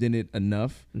believed in it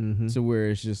enough to where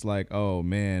it's just like, oh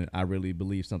man, I really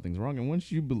believe something's wrong. And once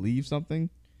you believe something,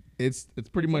 it's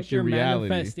pretty much like your you're reality.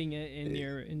 manifesting it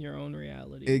in your own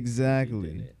reality.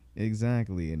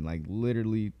 Exactly. And like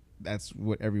literally that's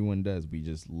what everyone does. We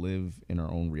just live in our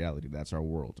own reality. That's our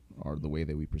world, or the way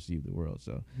that we perceive the world.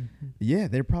 So yeah,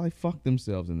 they probably fucked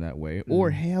themselves in that way. Or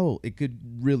hell, it could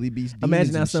really be demons.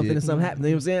 Imagine now and something shit. happened.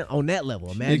 You know what I'm saying? On that level.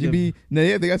 Imagine It could be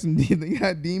they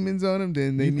got demons on them.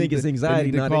 Then they you need think it's to- anxiety,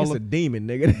 they need to no, call it's a up- demon,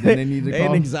 nigga. Then they need to ain't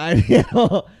call- anxiety at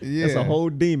all. Yeah. That's a whole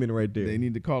demon right there. They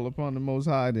need to call upon the Most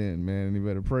High. Then man, and they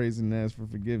better praise and ask for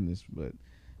forgiveness. But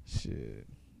shit,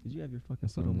 Did you have your fucking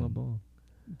foot on my ball?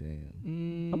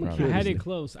 damn. I'm a I kid, had isn't it it?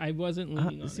 close. I wasn't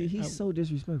leaning on See, it. he's so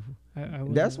disrespectful. I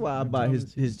That's why I buy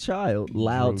his child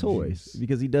loud Drug toys use.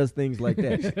 because he does things like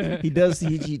that.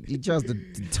 he tries to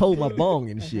toe my bong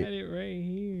and I shit. had it right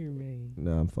here, man.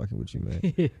 No, I'm fucking with you,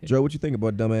 man. Joe, what you think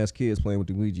about dumbass kids playing with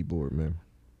the Ouija board, man?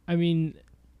 I mean,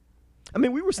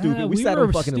 We were stupid. we we sat were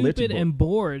on fucking electric stupid board. and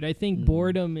bored. I think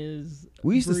boredom is.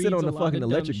 We used to sit breeds on a the lot fucking of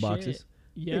dumb electric shit. boxes.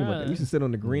 Think about Yeah, that. We used to sit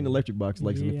on the green electric box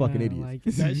like some fucking idiots. Like,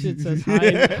 that shit says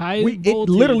high It voltage.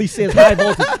 literally says high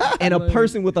voltage and a Like-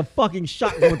 person with a fucking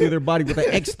shot going through their body with an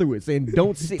X through it saying,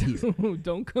 don't sit here.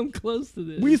 Don't come close to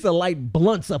this. We used to light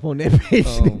blunts up on that bitch.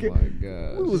 Oh nigga. my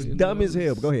god. We was Shit, dumb that as was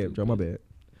hell. But go ahead, Joe. My bad.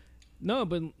 No,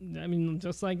 but I mean,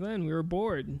 just like then, we were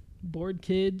bored. Bored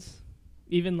kids.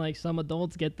 Even like some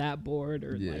adults get that bored,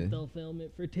 or Yeah. like they'll film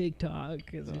it for TikTok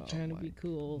because they're trying to be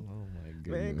cool. Oh my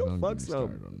goodness. Man, go Don't fuck get me some.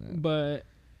 started on that. But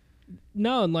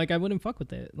no, like I wouldn't fuck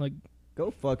with it. Like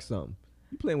Go fuck something.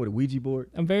 You playing with a Ouija board?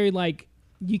 I'm very like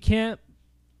you can't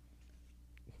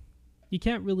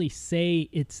really say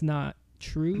it's not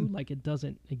true, like it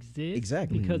doesn't exist.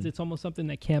 Exactly. Because it's almost something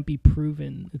that can't be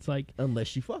proven. It's like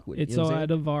Unless you fuck with it. it's You know so what I'm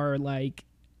out of our like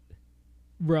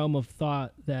realm of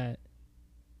thought that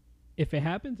if it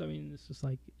happens, I mean, it's just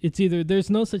like it's either there's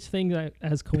no such thing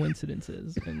as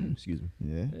coincidences, saying? and Excuse me.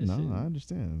 Yeah, That no, shit- I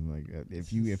understand. Like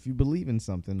if you believe in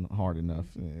something hard enough,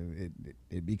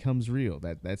 it becomes real.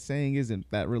 That saying isn't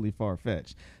that really far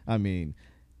fetched. I mean,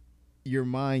 your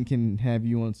mind can have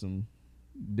you on some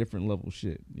different level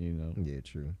shit, you know. Yeah,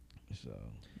 true. So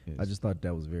I just thought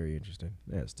that was very interesting.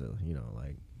 That's to,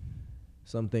 like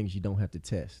some things you don't have to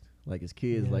test. Like as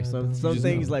kids, Yeah, like some don't- some Just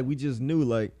things know. like we just knew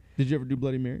like did you ever do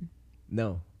Bloody Mary?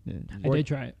 no. Yeah, I did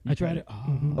try it. I tried it.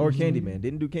 Mhm. Or Candyman.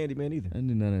 Didn't do Candyman either. I did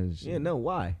none of that shit. Yeah, no,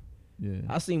 why? Yeah.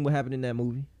 I seen what happened in that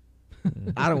movie.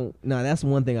 That's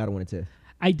one thing I don't want to test.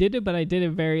 I did it, but I did it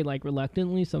very like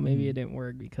reluctantly, so maybe it didn't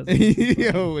work because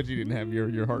Yo, but you didn't have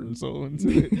your heart and soul into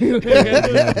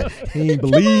it. He ain't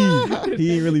believe.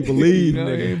 He ain't really believe. You know,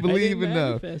 he nigga. didn't believe didn't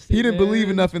enough. manifest He it, didn't believe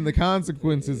man. enough in the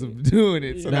consequences of doing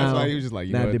it. So that's Now- why he was just like,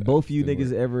 you Now, know did what? both of you Didn't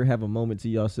niggas work. ever have a moment to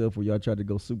yourself where y'all tried to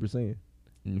go Super Saiyan?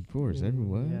 Of course,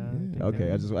 everyone. Yeah.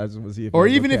 Okay, I just want to see if Or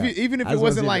y'all even gonna if cap. even if I it just wanna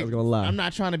wasn't see if like I was gonna lie. I'm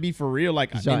not trying to be for real,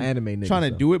 like Y'all in anime niggas, trying to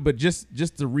so. do it, but just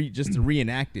to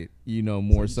reenact it, you know,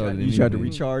 more so than You tried to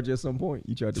anything. recharge at some point.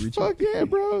 You tried to recharge. Fuck yeah,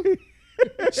 bro.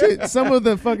 Shit, some of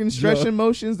the fucking stretching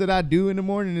motions that I do in the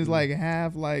morning is like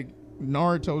half like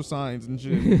Naruto signs and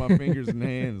shit with my fingers and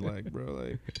hands, like bro,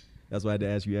 like That's why I had to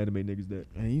ask you anime niggas that.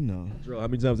 you know. Bro, how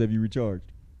many times have you recharged?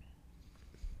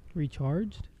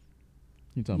 recharged.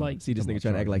 You talking Like- about, See this nigga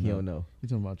trying to act like he don't know. You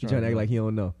talking about He trying to act like he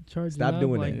don't know. Charging Stop up,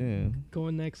 doing like, that. yeah.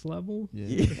 Going next level.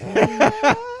 Yeah.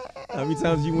 How many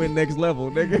times you went next level,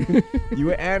 nigga? You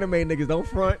were anime niggas. Don't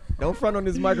front. Don't front on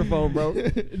this microphone, bro.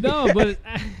 No, but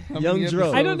Young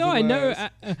Dro. I don't know. I never. I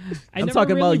I'm never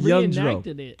talking really about young Dro.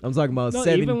 reenacted it. I'm talking about No,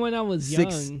 7, even when I was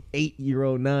 6, young,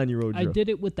 8-year-old, 9-year-old I Dro. did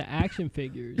it with the action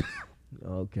figures.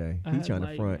 Okay, I he had, trying to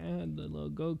like, front. I had the little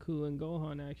Goku and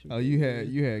Gohan action. Oh, you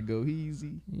figures. had Go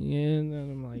Easy. Yeah, and then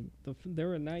I'm like, they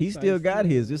were nice. He still size got too.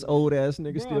 his. This old ass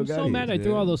nigga Bro, still I'm got so his. mad I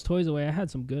threw yeah. all those toys away. I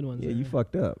had some good ones. Yeah, you there.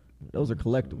 fucked up. Those are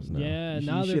collectibles now. Yeah, you,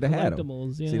 now you they're should have had 'em.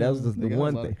 collectibles. Yeah. See, that was They the got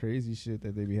one a lot thing. of crazy shit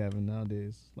that they be having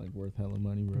nowadays, like worth hella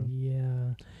money, bro.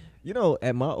 Yeah. You know,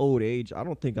 at my old age, I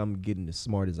don't think I'm getting as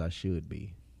smart as I should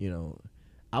be. You know,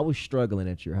 I was struggling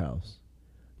at your house.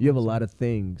 You have a lot of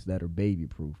things that are baby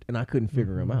proofed, and I couldn't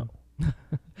figure them out.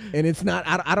 And it's not.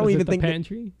 I don't Was even it the think. That,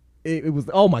 pantry. it was,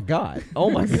 oh my God,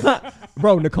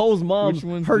 bro. Nicole's mom, Which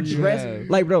ones her do you dress, have?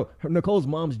 like bro, Nicole's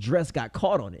mom's dress got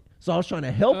caught on it. So I was trying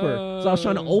to help her. So I was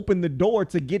trying to open the door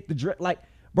to get the dress. Like,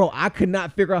 bro, I could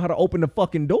not figure out how to open the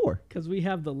fucking door. Because we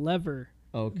have the lever.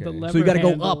 Okay. The lever So you got to go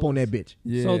handles. up on that bitch.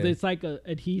 Yeah. So it's like a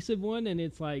adhesive one, and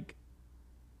it's like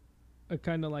a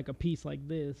kind of like a piece like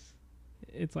this.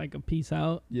 It's like a piece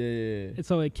out, Yeah. and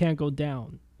so it can't go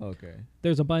down. Okay.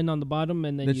 There's a button on the bottom,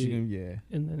 and then That you, you can, yeah.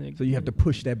 and then it, So you have to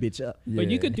push that bitch up. But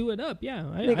you Yeah. could do it up, yeah.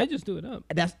 Nigga, I just do it up.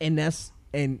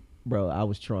 And bro, I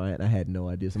was trying. I had no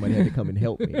idea. Somebody had to come and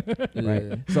help me. Yeah.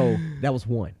 Right. So that was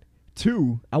one.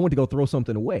 Two, I went to go throw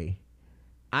something away.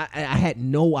 I had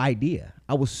no idea.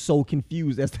 I was so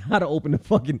confused as to how to open the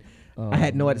fucking. I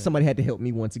had no idea. Somebody had to help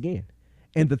me once again.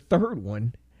 And the third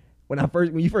one,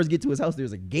 when you first get to his house,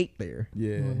 there's a gate there.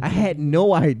 Yeah. I had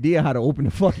no idea how to open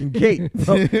the fucking gate.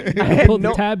 Bro. I Pull had the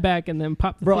no, tab back and then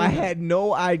pop the bro. I thing. had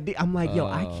no idea. I'm like, yo,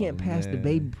 I Oh, can't pass the man.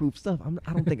 baby proof stuff.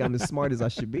 I don't think I'm as smart as I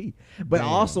should be. But Damn.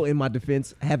 also, in my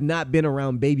defense, have not been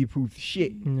around baby proof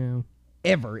shit No.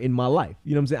 ever in my life.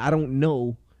 You know what I'm saying? I don't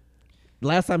know. The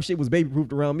last time shit was baby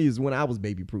proofed around me is when I was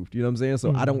baby proofed. You know what I'm saying?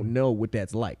 So I don't know what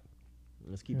that's like.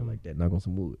 Let's keep it like that. Knock on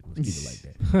some wood. Let's keep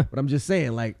it like that. But I'm just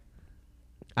saying, like,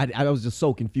 I was just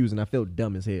so confused and I felt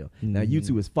dumb as hell. Now, you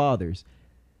two as fathers,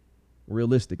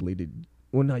 realistically,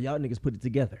 well, no, y'all niggas put it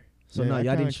together. So Yeah, no, I y'all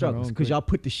kinda didn't struggle came because on y'all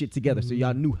put the shit together. So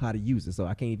y'all knew how to use it. So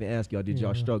I can't even ask y'all, did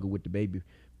y'all struggle with the baby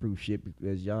proof shit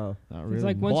because y'all Not It's really.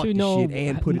 like once bought you the know shit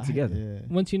and put it together. Yeah.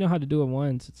 once you know how to do it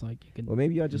once, it's like you can. Well,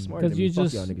 maybe y'all just smarter than Because me. you Fuck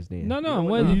just y'all niggas then. no, You no. know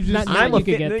what? Well, No, you just- not I'm you could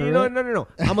get offended. through No.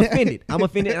 I'm offended. I'm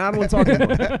offended, and I don't want to talk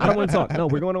anymore. I don't want to talk. No,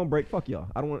 we're going on break. Fuck y'all.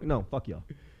 I don't want. No, fuck y'all.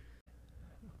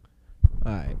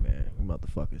 All right, man.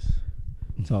 Motherfuckers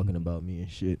talking about me and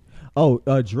shit. Oh,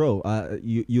 Dro,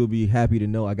 you'll be happy to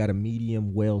know I got a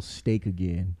medium well steak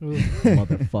again, Ooh.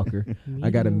 motherfucker. I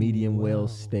got a medium well well.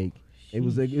 steak. It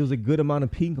was a good amount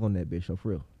of pink on that bitch, though, for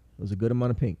real. It was a good amount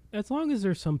of pink. As long as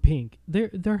there's some pink, there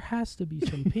has to be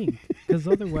some pink, because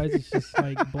otherwise it's just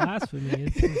like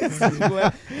blasphemy. It's just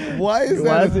like, Why is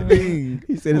Why that is a it- thing?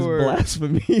 He said it's for,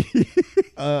 blasphemy.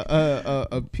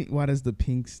 A pink, why does the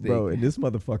pink steak? Bro, and this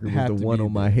motherfucker was have the to one be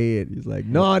on my head. He's like,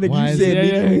 no, nigga, Why you is said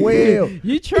it- medium well.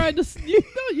 you tried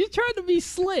to be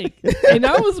slick, and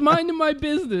I was minding my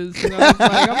business. And I was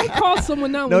like, I'm gonna call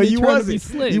someone out No, when you you're trying to be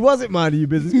wasn't. slick. You wasn't minding your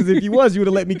business because if you was, you would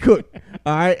have let me cook.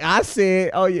 All right, I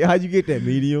said, oh yeah, how'd you get that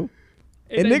medium?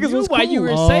 and and I niggas knew was why you cool.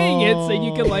 were saying it, so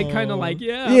you could like kind of like, I'm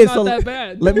Yeah, not so that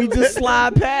bad. Let me just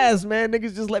slide past, man.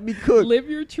 Niggas just let me cook, Live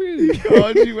your truth.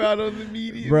 Called you out on the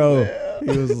medium. bro. well.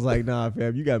 He was just like, nah,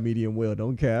 fam, you got medium well.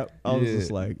 Don't cap. I was Yeah.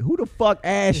 just like, who the fuck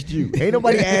asked you? Ain't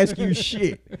nobody asked you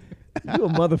shit. You a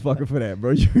motherfucker for that,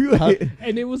 bro. You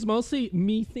And it was mostly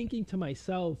me thinking to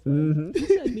myself, Mhm. "You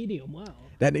said medium well."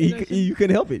 that And I said- you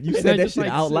couldn't help it. You and said I that just, shit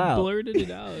like, out loud. Blurted it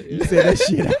out. You said that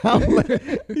shit out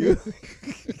loud.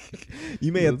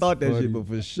 You may have That's thought that funny. shit, but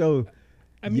for sure,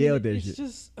 I mean, yelled that it's shit.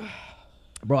 just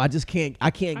Bro, I just can't. I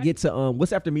can't get to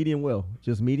what's after medium well?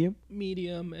 Just medium?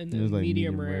 medium and It was then like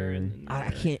medium medium rare. rare. And then I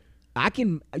rare. can't. I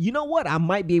can. You know what? I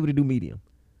might be able to do medium.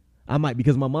 I might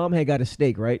because my mom had got a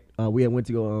steak. Right? We had went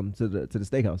to go to the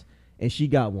steakhouse, and she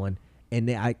got one. And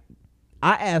then I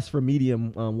asked for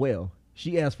medium well.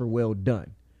 She asked for well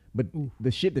done. But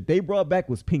the shit that they brought back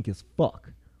was pink as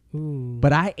fuck. Ooh.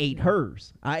 But I ate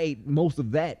hers. I ate most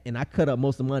of that, and I cut up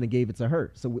most of mine and gave it to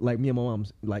her. So like me and my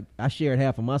mom's, like I shared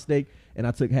half of my steak, and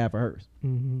I took half of hers.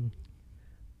 Mhm.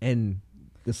 And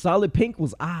the solid pink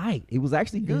was alright. It was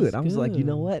actually good. It's I was like, you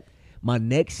know good. what? My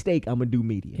next steak, I'm gonna do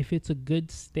medium. If it's a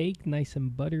good steak, nice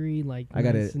and buttery, like I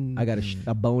got nice and,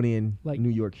 a bone-in Like- New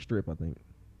York strip, I think.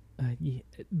 yeah,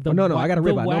 Oh, no, I got a the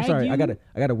ribeye. No, I'm sorry, I Wagyu-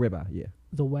 got a ribeye. Yeah,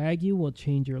 the Wagyu will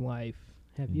change your life.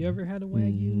 Have you ever had a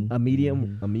Wagyu? a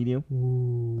medium, a medium.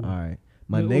 Ooh. All right,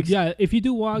 my Well, next. yeah, if you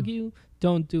do Wagyu,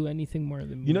 don't do anything more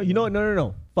than You know, what?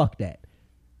 No. Fuck that.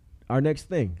 Our next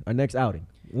thing, our next outing.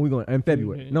 When we going in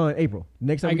February? Okay. No, in April.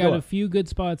 Next time I we got go a out. few good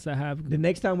spots that have The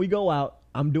next time we go out,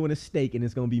 I'm doing a steak and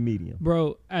it's gonna be medium.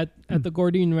 bro at the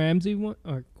Gordon Ramsay one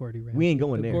or Gordon Ramsay. We ain't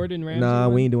going the there. Gordon Ramsay. Nah,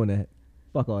 one. we ain't doing that.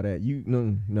 Fuck all that. You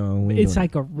no. We ain't It's doing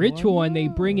like a ritual, Why and they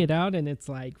bring not? it out, and it's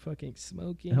like fucking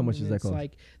smoking. How much and does that it's cost?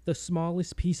 Like the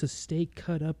smallest piece of steak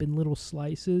cut up in little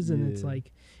slices, and it's Yeah.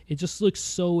 like it just looks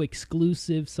so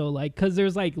exclusive. So like, cause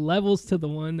there's like levels to the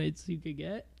one that you could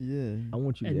get. Yeah. I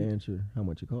want you to And- answer how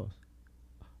much it costs.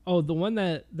 Oh, the one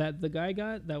that the guy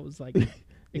got that was like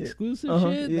exclusive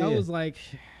Uh-huh, shit. yeah, That yeah. was like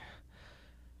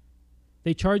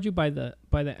they charge you by the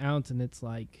ounce, and it's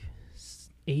like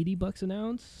 $80 an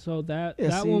ounce. So that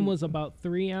Yeah, one see- was about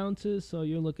 3 ounces. So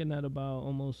you're looking at about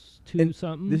almost 2 And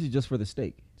something. This is just for the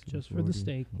steak. Just for the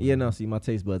steak. Yeah, no, see, my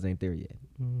taste buds ain't there yet.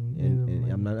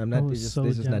 And I'm not, I was so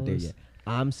it's just not there jealous. yet.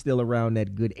 I'm still around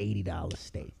that good $80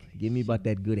 steak. Give me about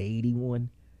that good 81.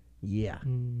 Yeah.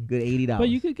 Good $80. But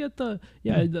you could get the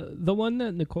one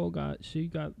that Nicole got. She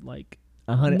got like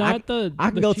 100. not the I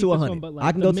can the go to cheapest 100. one, but like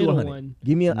I can the go to middle 100. one.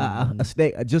 Give me a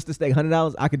steak, just a steak,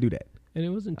 $100. I could do that. And it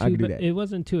wasn't I can too do ba- that. it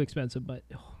wasn't too expensive, but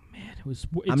oh man, it's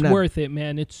I'm not- worth it,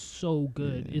 man. It's so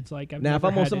good. It's like I've Now, if never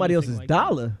I'm on had somebody anything else's like that.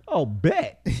 dollar, oh,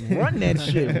 bet. Run that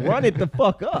shit. Run it the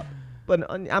fuck up. But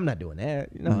I'm not doing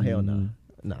that. No, hell no.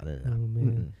 No. Oh,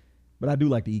 man. But I do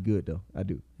like to eat good, though. I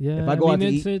do. Yeah, If I go out to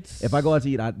it's, eat, it's, If I go out to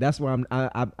eat, that's where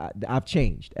I've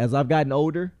changed. As I've gotten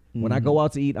older, when I go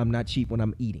out to eat, I'm not cheap when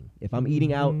I'm eating. If I'm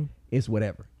eating out, it's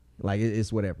whatever. Like,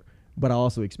 it's whatever. But I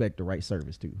also expect the right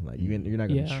service, too. Like, you're not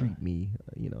going to treat me,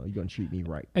 you're going to treat me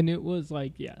right. and it was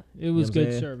like, it was know what I'm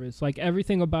good saying? service. Like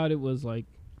everything about it was like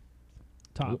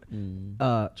top.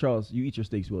 Charles, you eat your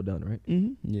steaks well done, right?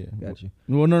 Yeah. Got you.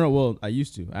 Well, no. Well, I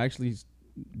used to. I actually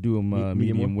do them Medium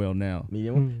medium well now.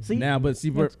 Medium one? See? Now, but see,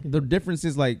 That's good. the difference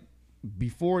is like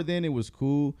before then it was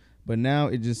cool, but now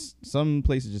it just some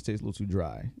places just taste a little too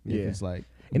dry. If Yeah. it's like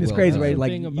And it's well crazy, done. right? the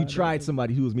Like, thing you about tried it.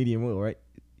 somebody who was medium well, right?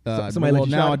 Somebody somebody let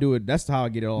you now try I it? do it. That's how I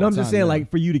get it all. No, the I'm just time saying, now.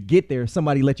 like, for you to get there,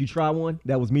 somebody let you try one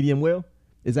that was medium well?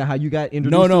 Is that how you got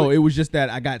introduced No, to it? it was just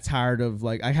that I got tired of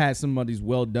like I had somebody's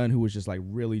well done who was just like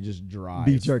really just dry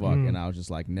Beef as jerky. fuck, and I was just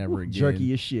like never again.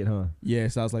 Jerky as shit, huh? Yeah,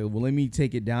 so I was like, well, let me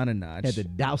take it down a notch. Had to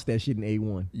douse that shit in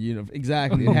A1. You know,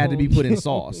 exactly. It had to be put in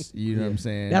sauce. You know what I'm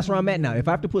saying? That's where I'm at now. If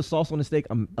I have to put sauce on the steak,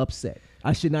 I'm upset.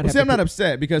 I should not Well, have see, to I'm not put-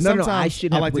 upset because No, no, sometimes I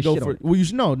shouldn't I have like to to put go shit for. on it. Well, you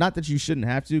should know, not that you shouldn't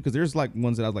have to, because there's like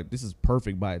ones that I was like, this is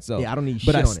perfect by itself. Yeah, I don't need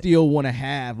But shit I on it. still want to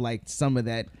have like some of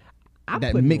that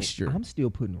that putting- mixture. I'm still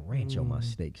putting ranch on my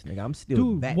steaks, nigga. I'm still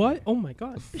Dude, that. what? Oh my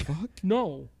god. Fuck.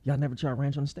 No. Y'all never tried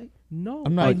ranch on the steak? No.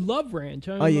 I'm not- I love ranch.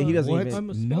 I'm Oh, yeah, he doesn't a, even- I'm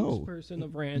a No. spokesperson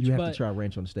of ranch, You have but to try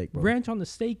ranch on the steak, bro. ranch on the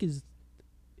steak is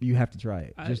You have to try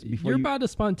it. Just before you're you. about to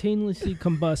spontaneously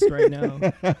combust right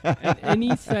now at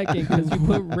any second because you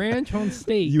put ranch on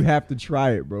steak. You have to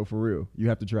try it, bro. For real. You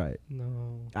have to try it. No.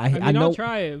 I mean, know- I'll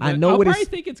try it. I But know I'll what probably it's-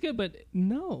 think it's good, but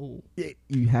no.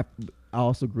 You have. I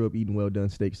also grew up eating well done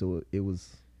steak, so it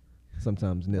was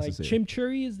sometimes Like necessary.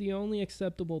 chimichurri is the only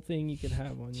acceptable thing you could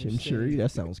have on your Chimichurri? steak.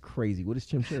 That sounds crazy. What is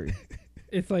chimichurri?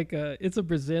 It's like it's a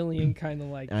Brazilian kind of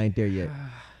like. I ain't there yet.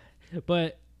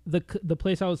 But the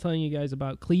place I was telling you guys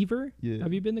about, Cleaver. Yeah.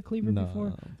 Have you been to Cleaver No, before? I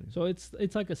don't think So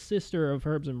it's like a sister of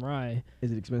Herbs and Rye.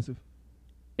 Is it expensive?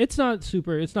 It's not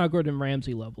Gordon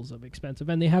Ramsay levels of expensive,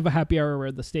 and they have a happy hour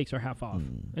where the steaks are half off,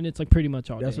 and it's like pretty much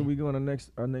all That's day. where we go on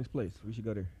our next place. We should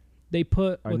go there. They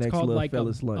put our what's next called little like a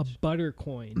fella's lunch. butter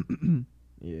coin,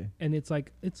 Yeah. and it's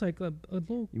like a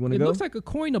little. You wanna It go? looks like a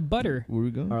coin of butter. Where we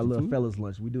going? Our To little food? fellas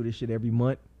lunch. We do this shit every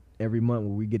month. Every month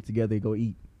when we get together, go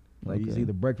eat. Like it's Okay.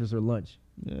 either breakfast or lunch.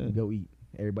 Yeah. We go eat.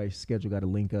 Everybody's schedule got to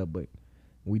link up, but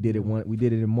we did it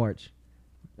in March,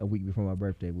 a week before my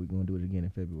birthday. We're gonna do it again in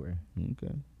February.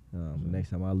 Okay. Next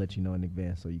time I'll let you know in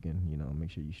advance so you can make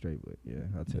sure you straight. But yeah,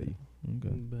 I'll tell you.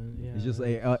 Okay. But, yeah. It's just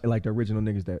like the original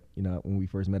niggas that when we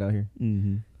first met out here.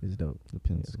 Mm-hmm. It's dope. The Yeah,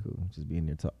 pencil. it's cool. Just being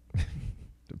there talk.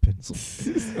 The pencil.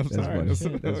 I'm That's sorry.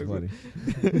 funny. That's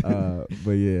funny.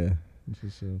 But yeah, For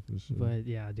sure. But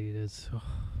yeah, dude, it's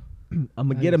I'm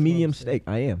gonna I get a just love medium steak. steak.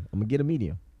 I am. I'm gonna get a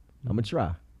medium. I'm gonna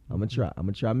try. I'm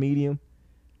gonna try medium.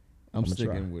 I'm I'ma try.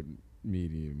 sticking with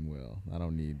medium well. I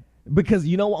don't need. Because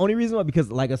only reason why,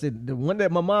 because like I said, the one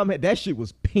that my mom had, that shit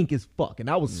was pink as fuck, and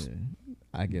I was Yeah.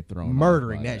 I get thrown off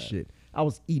murdering by that shit. I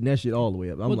was eating that shit all the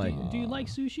way up. I'm well, like, do you like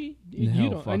sushi? No, You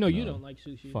don't. I fuck know you no. don't like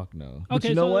sushi. Fuck no. But Okay,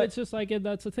 you know so what? it's just like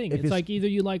that's the thing. If It's it's- like either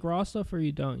you like raw stuff or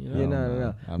you don't. You know. yeah, No,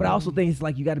 no. I'm But I not. also think it's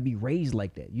like you got to be raised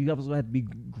like that. You also have to be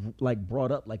like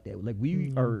brought up like that. Like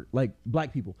we are like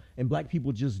black people, and black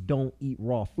people just don't eat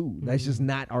raw food. That's just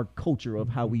not our culture of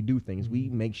how we do things. We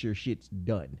make sure shit's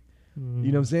done. You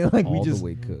know what I'm saying? Like All we just the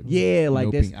way cooked. yeah, like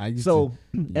No that's pink. I used so.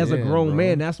 As a Yeah, grown bro.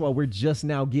 man, that's why we're just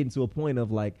now getting to a point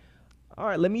of like, all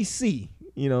right, let me see.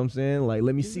 You know what I'm saying? Like,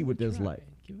 let me Give see it what a that's try. like.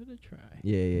 Give it a try.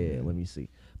 Yeah. Let me see.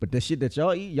 But the shit that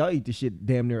y'all eat the shit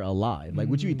damn near alive. Like,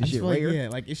 would you eat the I just shit feel like, rare? yeah,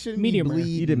 like it shouldn't Medium be rare.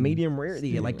 bleeding. You did medium rare?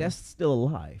 Yeah, Still. like that's still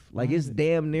alive. Like it's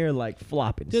damn near like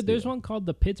flopping. Dude, there's still. one called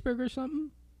the Pittsburgh or something,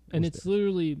 and What's it's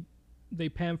literally they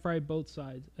pan fry both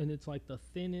sides, and it's like the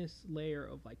thinnest layer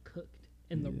of like cooked,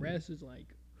 and the rest is like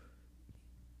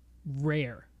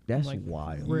rare. That's like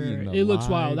wild. Rare. Eating It looks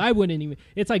alive. wild. I wouldn't even.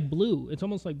 It's like blue. It's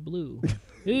almost like blue.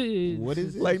 What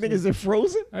is it? Like niggas, is it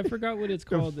frozen? I forgot what it's The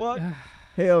called. fuck?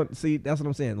 Hell, see, that's what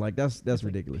I'm saying. Like that's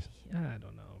ridiculous. I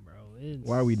don't know, bro.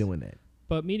 Why are we doing that?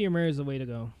 But medium rare is the way to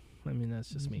go. I mean, that's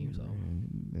just me. So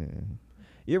Yeah.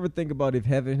 You ever think about if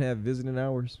heaven had visiting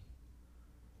hours?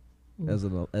 Oof.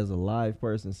 As a live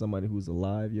person, somebody who's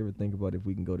alive, you ever think about if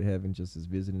we can go to heaven just as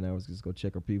visiting hours, just go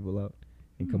check our people out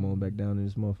and come on back down in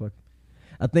this motherfucker?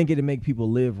 I think it'd make people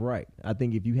live right. I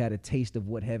think if you had a taste of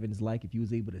what heaven's like, if you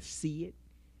was able to see it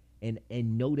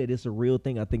and know that it's a real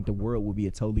thing, I think the world would be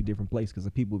a totally different place because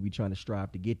the people would be trying to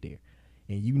strive to get there.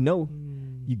 And you know,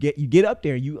 you get up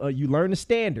there, you learn the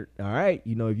standard. All right,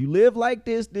 you know, if you live like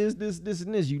this,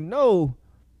 and this, you know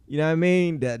what I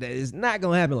mean, that it's not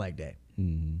gonna happen like that.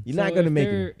 You're not gonna make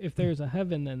it. If there's a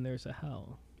heaven, then there's a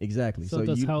hell. Exactly. So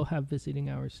does hell have visiting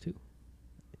hours too?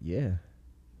 Yeah,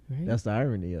 Right? that's the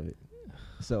irony of it.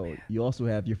 So you also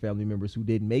have your family members who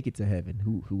didn't make it to heaven,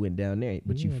 who went down there,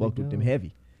 but you Yeah, fucked they with them go.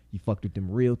 heavy. You fucked with them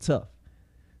real tough.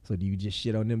 So do you just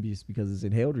shit on them just because it's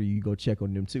in hell, or you go check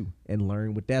on them too and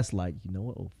learn what that's like? You know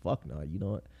what? Oh fuck no. You know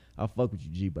what? I'll fuck with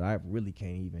you, G, but I really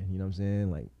can't even. You know what I'm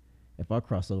saying? Like, if I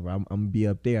cross over, I'm gonna be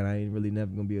up there, and I ain't really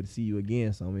never gonna be able to see you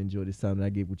again. So I'm gonna enjoy this time that I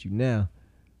get with you now.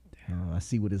 I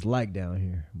see what it's like down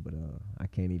here, but I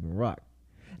can't even rock.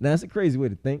 Now that's a crazy way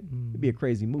to think. It'd be a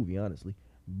crazy movie, honestly.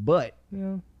 But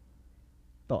Yeah.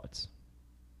 thoughts?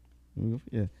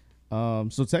 Yeah.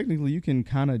 So technically, you can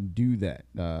kind of do that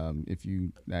if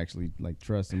you actually like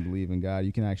trust and believe in God.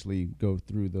 You can actually go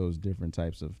through those different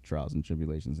types of trials and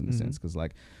tribulations in a sense, because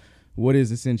like, what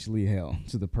is essentially hell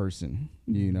to the person?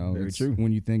 You know, Very it's, true.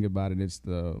 when you think about it, it's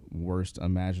the worst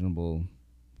imaginable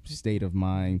state of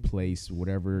mind, place,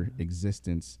 whatever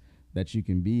existence that you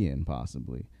can be in,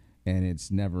 possibly. And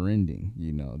it's never ending,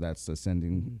 you know. That's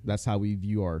ascending. That's how we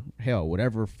view our hell,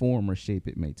 whatever form or shape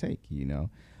it may take, you know.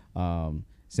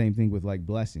 Same thing with like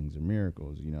blessings or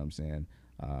miracles, you know what I'm saying?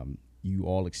 You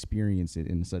all experience it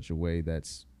in such a way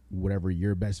that's whatever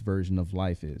your best version of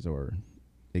life is or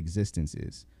existence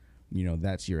is, you know,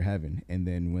 that's your heaven. And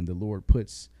then when the Lord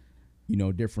puts, you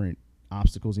know, different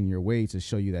obstacles in your way to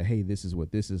show you that, hey, this is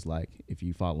what this is like. If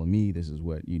you follow me, this is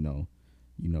what, you know,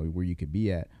 where you could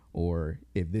be at. Or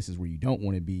if this is where you don't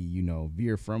want to be, you know,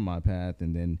 veer from my path,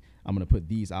 and then I'm going to put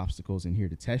these obstacles in here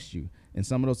to test you. And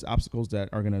some of those obstacles that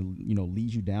are going to, you know,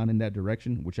 lead you down in that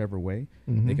direction, whichever way,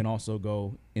 they can also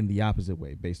go in the opposite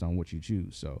way based on what you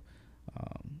choose. So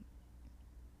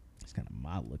it's kind of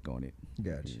my look on it.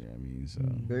 Gotcha. Yeah, I mean, so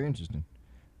Very interesting.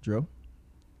 Dro?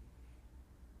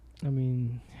 I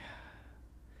mean,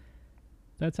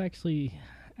 that's actually,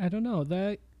 I don't know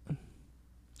that.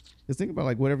 just think about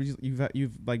like whatever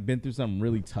you've like been through something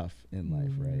really tough in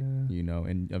life, right? Yeah. You know,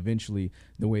 and eventually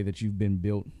the way that you've been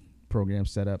built, program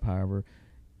set up, however,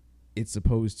 it's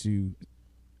supposed to,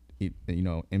 you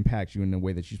know, impact you in the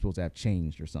way that you're supposed to have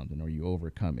changed or something, or you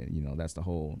overcome it. You know, that's the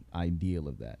whole ideal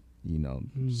of that. You know,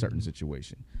 certain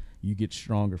situation, you get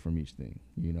stronger from each thing.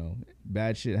 You know,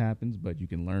 bad shit happens, but you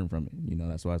can learn from it. You know,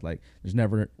 that's why it's like there's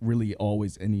never really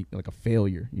always any like a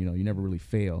failure. You know, you never really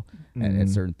fail at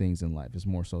certain things in life. It's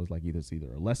more so it's like it's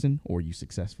either a lesson or you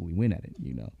successfully win at it.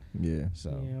 You know, Yeah. so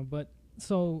Yeah, but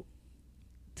so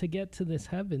to get to this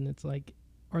heaven, it's like,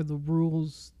 are the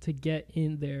rules to get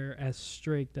in there as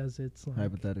strict as it's like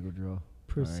Hypothetical, Dro.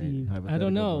 perceived? All right, I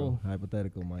don't hypothetical, know. bro.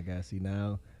 Hypothetical, my guy. See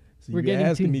now, so We're you're getting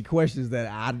asking too- me questions that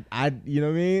I, you know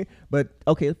what I mean? But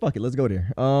okay, fuck it, let's go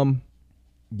there.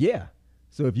 Yeah.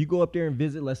 So if you go up there and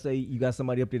visit, let's say you got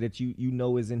somebody up there that you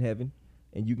know is in heaven,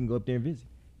 and you can go up there and visit,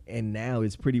 and now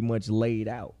it's pretty much laid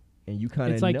out, and you kind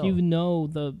of It's like know. you know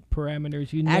the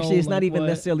parameters. You know, Actually, it's not like even what-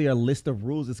 necessarily a list of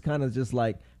rules. It's kind of just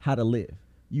like how to live.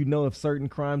 You know, if certain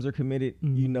crimes are committed,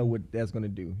 you know what that's going to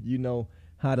do. You know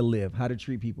how to live, how to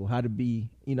treat people, how to be,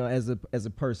 you know, as a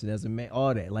person, as a man,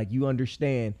 all that. Like you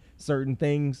understand certain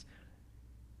things.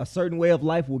 A certain way of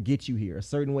life will get you here. A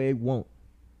certain way it won't.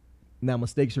 Now,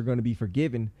 mistakes are going to be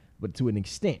forgiven, but to an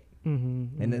extent.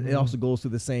 And it also goes to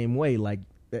the same way, like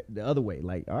the other way.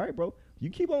 Like, all right, bro, you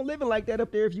keep on living like that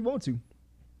up there if you want to.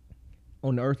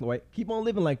 On the earth, right? Keep on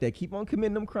living like that. Keep on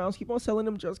committing them crimes. Keep on selling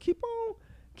them drugs.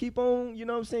 Keep on, you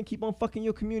know what I'm saying? Keep on fucking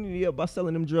your community up by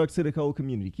selling them drugs to the whole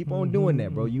community. Keep on doing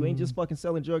that, bro. You ain't just fucking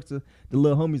selling drugs to the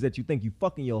little homies that you think. You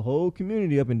fucking your whole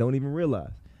community up and don't even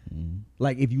realize.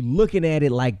 Like, if you looking at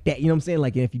it like that, you know what I'm saying?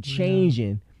 Like, if you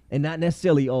changing and not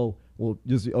necessarily,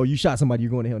 you shot somebody,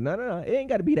 you're going to hell. No. It ain't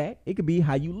got to be that. It could be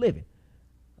how you living.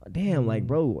 Damn, like,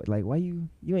 bro, like, why you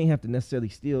ain't have to necessarily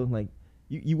steal, like,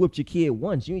 you whipped your kid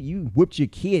once. You whipped your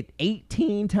kid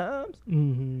 18 times?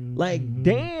 Like,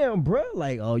 damn, bro.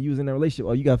 Like, oh, you was in a relationship.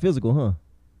 Oh, you got physical,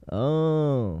 huh?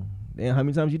 Oh, damn, how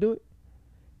many times you do it?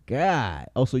 God.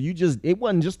 Oh, so it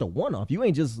wasn't just a one-off. You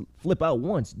ain't just flip out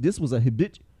once. This was a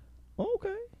habitual.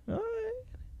 Okay. All right.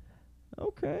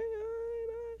 Okay. All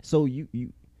right. So you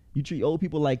treat old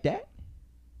people like that?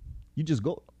 You just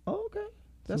go, oh, okay.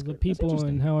 That's so the good. That's people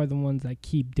interesting. in hell are the ones that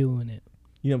keep doing it.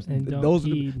 You know what I'm And saying? don't Those are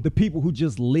heed. the people who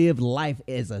just live life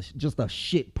as just a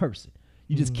shit person.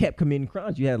 You just kept committing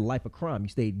crimes. You had a life of crime. You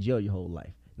stayed in jail your whole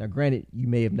life. Now, granted, you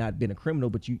may have not been a criminal,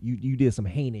 but you did some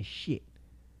heinous shit.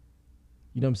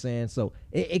 You know what I'm saying? So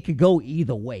it could go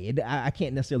either way. I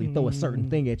can't necessarily throw a certain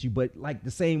thing at you, but like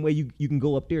the same way you can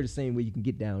go up there, the same way you can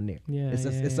get down there. Yeah, it's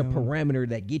a yeah. parameter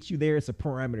that gets you there. It's a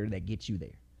parameter that gets you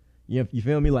there. You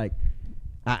feel me? Like,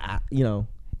 you know.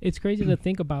 It's crazy to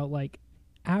think about, like,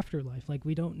 afterlife. Like,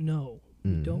 we don't know.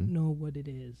 We Mm-hmm. don't know what it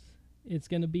is. It's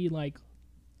going to be like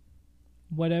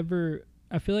whatever.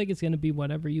 I feel like it's going to be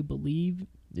whatever you believe,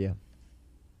 Yeah.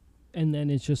 and then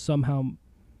it's just somehow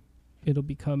it'll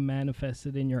become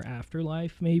manifested in your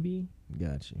afterlife, maybe.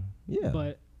 Got you. Yeah.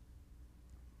 But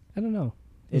I don't know.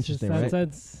 It's Interesting, just, right?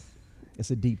 That's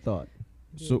It's a deep thought.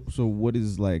 So what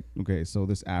is like? Okay, so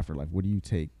this afterlife. What do you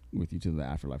take with you to the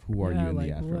afterlife? Who are you in like,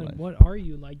 the afterlife? What are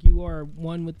you? Like, you are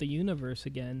one with the universe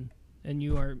again, and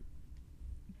you are.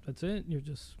 That's it.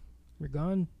 You're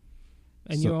gone,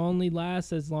 and So- you only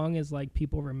last as long as like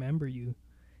people remember you.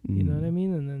 You know what I Mm.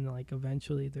 mean? And then like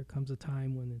eventually there comes a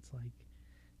time when it's like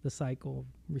the cycle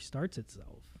restarts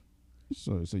itself.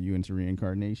 So you into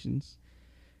reincarnations?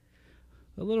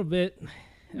 A little bit.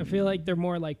 I feel like they're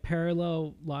more like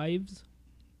parallel lives.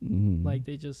 Mm-hmm. Like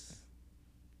it's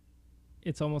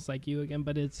almost like you again,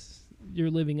 but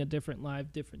you're living a different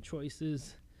life, different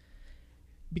choices.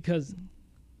 Because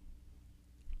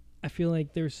I feel like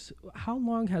how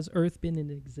long has Earth been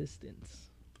in existence?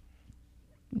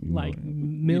 Like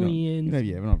millions.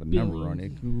 We don't have a number on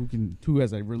it. billions. Who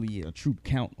has a true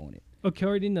count on it?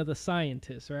 According to the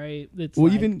scientists, right? It's Well,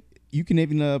 like, even you can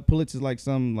even pull it to like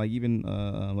some like even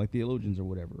like theologians or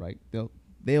whatever, right?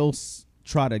 They'll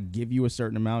try to give you a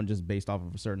certain amount just based off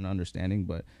of a certain understanding,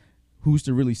 but who's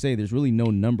to really say? There's really no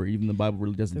number. Even the Bible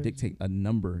really doesn't dictate a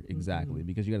number exactly,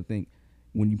 because you got to think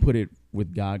when you put it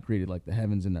with God created like the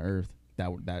heavens and the earth,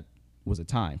 that was a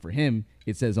time for him.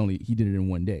 It says only he did it in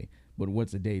one day. But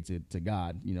what's a day to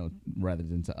God, rather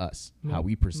than to us? How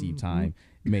we perceive time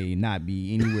may not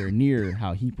be anywhere near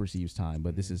how he perceives time,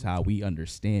 but this is how we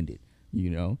understand it,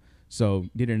 So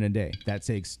did it in a day. That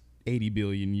takes 80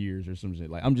 billion years or some shit.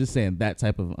 Like, I'm just saying that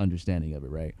type of understanding of it,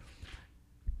 right?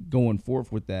 Going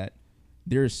forth with that,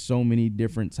 there's so many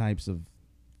different types of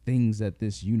things that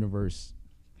this universe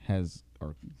has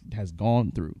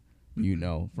gone through,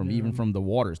 even from the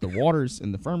waters. The waters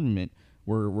and the firmament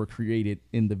were created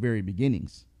in the very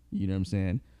beginnings. You know what I'm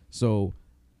saying? So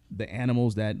the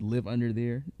animals that live under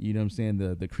there, you know what I'm saying,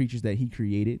 the creatures that he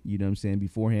created, you know what I'm saying,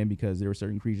 beforehand, because there were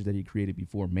certain creatures that he created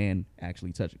before man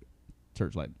actually touched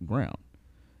like ground.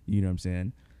 You know what I'm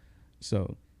saying?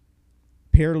 So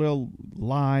parallel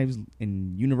lives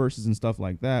and universes and stuff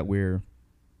like that, where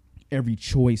every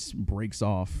choice breaks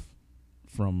off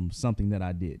from something that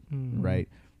I did, right?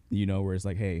 Where it's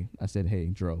like, hey, I said, hey,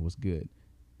 Dro, what's good?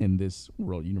 In this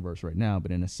world universe right now,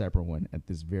 but in a separate one at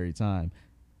this very time,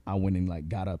 I went and like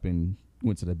got up and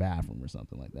went to the bathroom or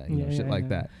something like that, shit like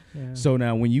that. Yeah. So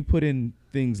now when you put in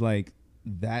things like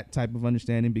that type of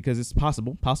understanding, because it's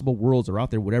possible worlds are out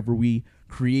there, whatever we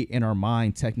create in our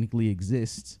mind technically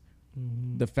exists.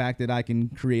 The fact that I can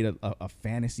create a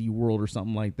fantasy world or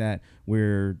something like that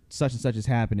where such and such is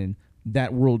happening,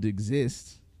 that world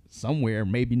exists somewhere,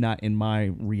 maybe not in my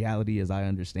reality as I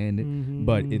understand it,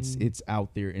 but it's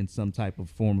out there in some type of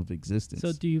form of existence.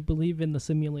 So do you believe in the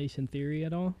simulation theory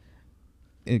at all?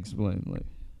 Explain,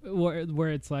 like, Where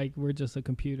it's like we're just a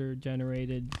computer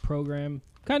generated program,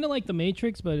 kind of like the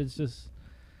Matrix, but it's just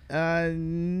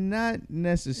not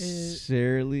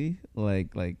necessarily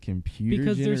like computer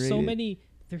because generated.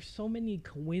 there's so many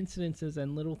coincidences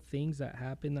and little things that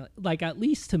happen that, like, at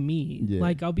least to me, Yeah.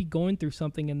 like I'll be going through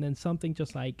something and then something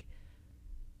just like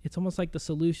it's almost like the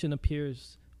solution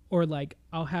appears, or like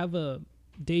I'll have a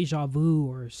deja vu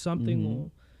or something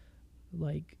will,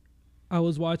 like I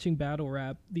was watching Battle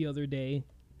Rap the other day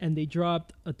and they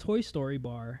dropped a Toy Story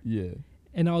bar,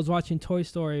 and I was watching Toy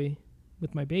Story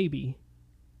with my baby,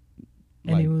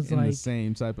 and like, it was in like the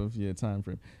same type of time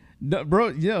frame. No,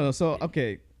 bro, so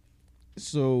okay.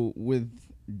 So with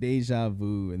deja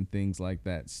vu and things like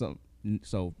that, so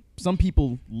some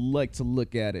people like to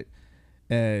look at it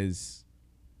as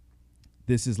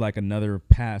this is like another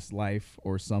past life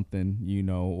or something,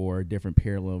 or a different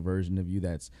parallel version of you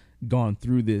that's gone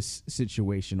through this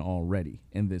situation already,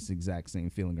 and this exact same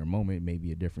feeling or moment,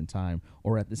 maybe a different time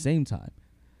or at the same time.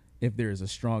 If there is a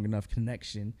strong enough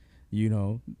connection,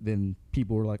 then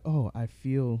people are like, oh, I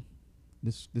feel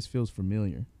this feels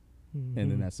familiar.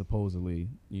 And then that's supposedly,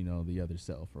 the other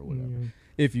self or whatever,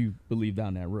 if you believe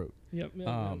down that road. Yep.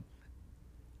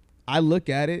 I look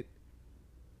at it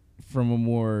from a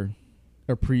more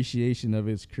appreciation of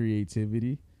its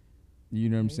creativity. You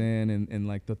know what I'm saying? And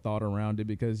like the thought around it,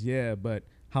 because but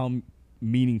how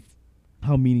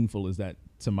meaningful is that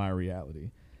to my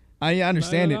reality? I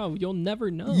understand it. You'll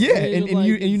never know. Yeah, and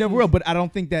you never will. But I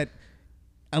don't think that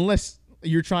unless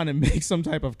you're trying to make some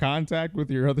type of contact with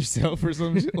your other self or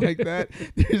some shit like that,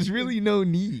 there's really no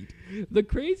need. The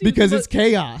crazy because it's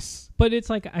chaos. But it's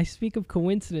like I speak of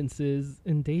coincidences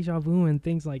and deja vu and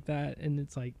things like that, and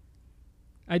it's like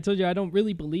I told you I don't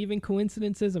really believe in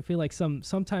coincidences. I feel like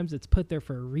sometimes it's put there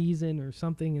for a reason or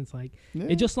something. It's like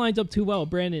it just lines up too well.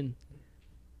 Brandon,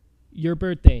 your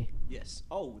birthday. Yes.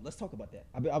 Oh, let's talk about that.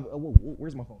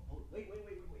 Where's my phone? Oh, wait.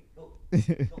 Go.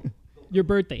 Your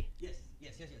birthday. Yes.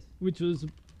 Which was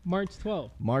March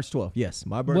 12th. March 12th. Yes,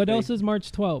 my birthday. What else is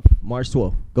March 12th? March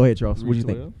 12th. Go ahead, Charles. What do you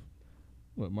think?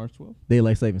 What, March 12th?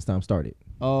 Daylight savings time started.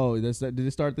 Oh, did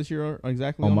it start this year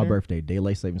exactly on my there? birthday?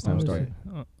 Daylight savings time started.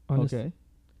 Okay.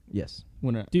 Yes.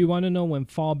 Do you want to know when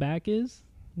fall back is?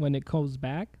 When it goes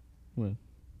back? When?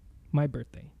 My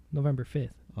birthday, November 5th.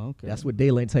 Okay. That's what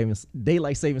daylight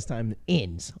savings time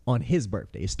ends on his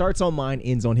birthday. It starts on mine,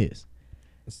 ends on his.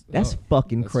 That's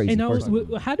fucking crazy. And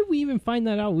how did we even find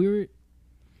that out? We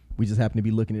just happened to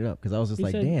be looking it up because I was just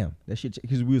like, damn, that shit.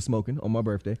 Because we were smoking on my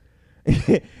birthday,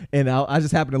 and I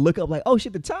just happened to look up like, oh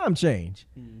shit, the time changed.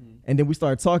 Mm-hmm. And then we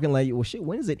started talking like, well, shit,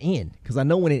 when does it end? Because I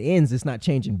know when it ends, it's not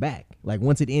changing back. Like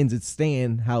once it ends, it's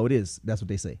staying how it is. That's what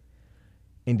they say.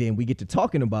 And then we get to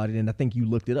talking about it, and I think you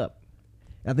looked it up.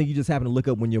 I think you just happened to look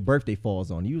up when your birthday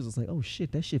falls on. You was just like, oh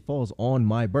shit, that shit falls on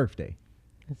my birthday.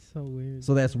 That's so weird.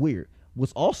 So that's weird.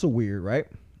 What's also weird, right,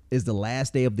 is the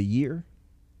last day of the year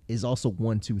is also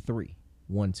 1, 2, 3.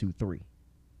 1, 2, 3.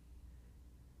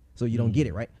 So you don't get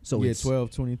it, right? So it's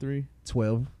 12, 23.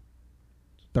 12,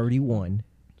 31,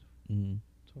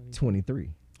 23.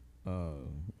 Oh,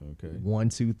 okay. 1,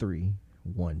 2, 3.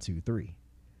 1, 2, 3.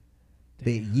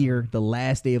 The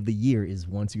last day of the year is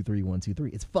 1, 2, 3, 1, 2,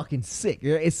 3. It's fucking sick.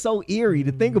 It's so eerie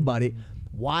to think about it.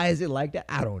 Why is it like that?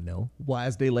 I don't know. Why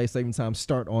is daylight saving time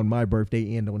start on my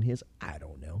birthday, end on his? I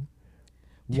don't know.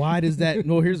 Why does that?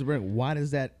 No, here's the break. Why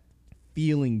does that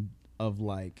feeling of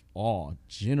like awe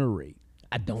generate?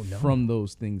 I don't know. From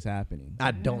those things happening.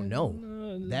 I don't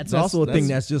know. That's also a thing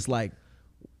that's just like,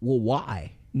 well,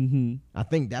 why? Mm-hmm. I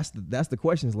think that's the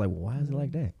question. Is like, well, why is it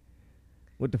like that?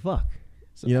 What the fuck?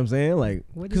 So, you know what I'm saying? Like,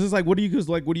 because it's like, what do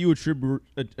you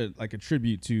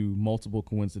attribute to multiple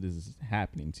coincidences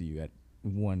happening to you at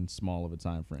one small of a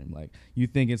time frame? Like, you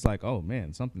think it's like, oh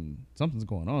man, something's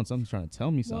going on. Something's trying to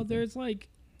tell me something. Well, there's like,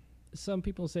 some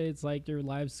people say it's like your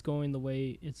life's going the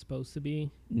way it's supposed to be.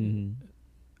 Mm-hmm.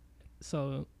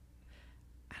 So,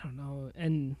 I don't know.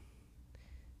 And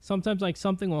sometimes like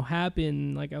something will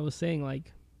happen. Like I was saying,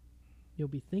 like you'll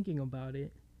be thinking about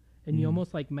it, and you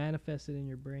almost like manifest it in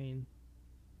your brain.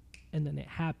 And then it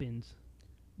happens.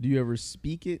 Do you ever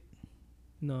speak it?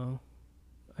 No.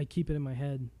 I keep it in my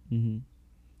head. Mm-hmm.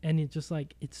 And it's just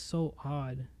like, it's so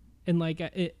odd. And like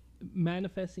it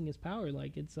manifesting is power.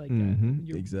 Like it's like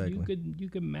exactly. You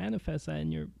could manifest that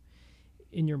in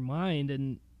your mind.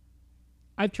 And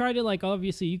I've tried it. Like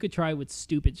obviously you could try with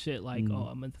stupid shit like, oh,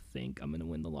 I'm gonna think I'm gonna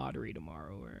win the lottery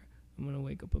tomorrow, or I'm gonna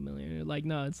wake up a millionaire. Like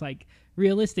no, it's like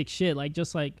realistic shit. Like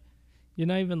just like you're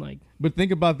not even like. But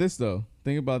think about this though.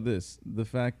 Think about this. The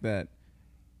fact that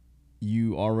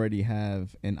you already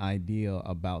have an idea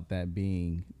about that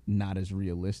being not as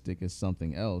realistic as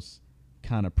something else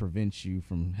kind of prevents you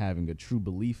from having a true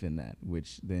belief in that,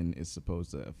 which then is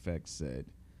supposed to affect said,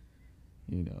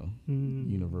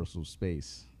 universal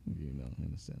space,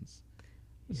 in a sense.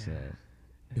 Yeah. So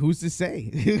who's to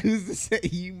say? Who's to say?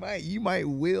 You might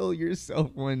will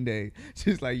yourself one day,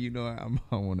 just like I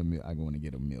want to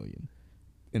get $1 million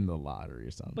in the lottery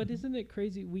or something. But isn't it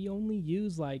crazy? We only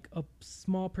use like a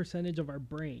small percentage of our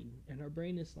brain, and our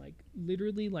brain is like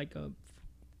literally like a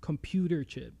computer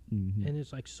chip, and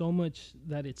it's like so much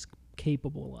that it's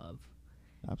capable of.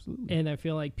 Absolutely. And I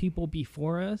feel like people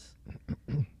before us,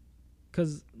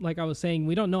 because like I was saying,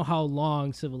 we don't know how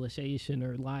long civilization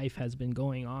or life has been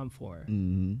going on for,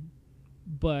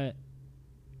 but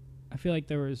I feel like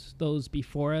there was those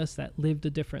before us that lived a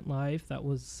different life that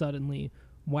was suddenly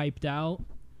wiped out.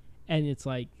 And it's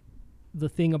like the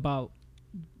thing about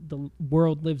the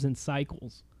world lives in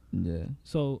cycles. Yeah.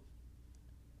 So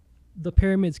the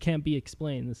pyramids can't be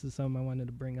explained. This is something I wanted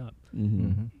to bring up.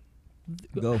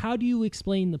 How do you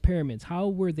explain the pyramids? How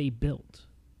were they built?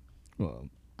 Well,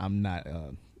 I'm not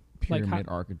pyramid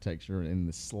architecture in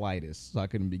the slightest, so I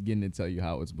couldn't begin to tell you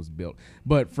how it was built.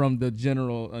 But from the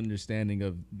general understanding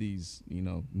of these,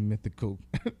 mythical,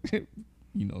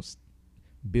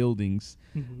 buildings.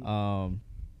 Mhm.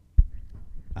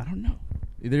 I don't know.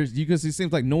 Because it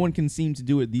seems like no one can seem to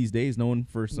do it these days. No one,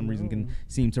 for some reason, can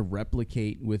seem to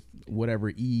replicate with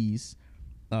whatever ease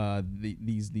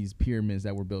these pyramids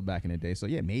that were built back in the day. So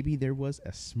yeah, maybe there was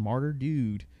a smarter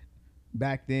dude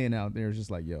back then out there,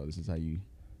 just like, yo, this is how you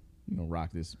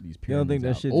rock these pyramids. You don't think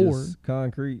that shit just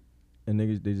concrete and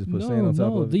niggas they just put sand on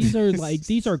top of it?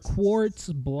 These are quartz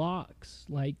blocks,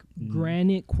 like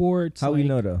granite quartz. How like, we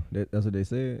know though? That's what they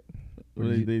said. You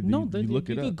look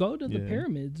it up. You could go to the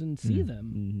pyramids and see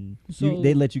them. Mm-hmm. So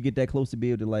they let you get that close to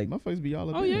be able to like. My face be all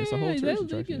up oh in yeah, it. It's a whole tourist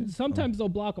attraction. sometimes they'll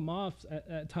block them off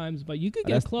at times, but you could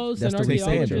get That's- close. that's And the resanders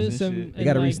archaeologists and and shit. They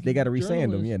gotta like, they gotta resand them.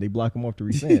 journalists. Yeah, they block them off to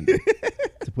resand them.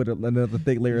 To put another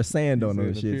thick layer of sand on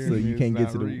those shit, so you can't get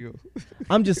to the.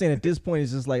 I'm just saying at this point,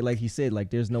 it's just like he said, like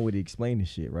there's no way to explain this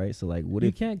shit, right? So like, what You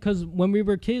if can't, because when we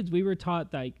were kids, we were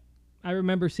taught like. I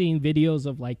remember seeing videos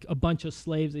of like a bunch of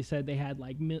slaves. They said they had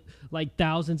like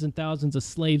thousands and thousands of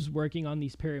slaves working on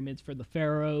these pyramids for the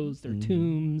pharaohs, their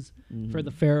tombs for the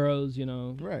pharaohs,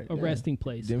 Right, a yeah. resting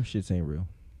place. them shits ain't real?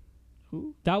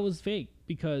 Who? That was fake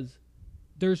because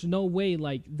there's no way,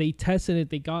 like they tested it.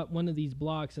 They got one of these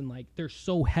blocks and like they're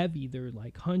so heavy. They're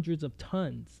like hundreds of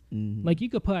tons. Like you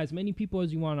could put as many people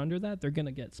as you want under that. They're going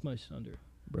to get smushed under.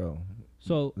 Bro,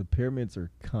 So the pyramids are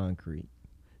concrete.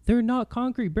 they're not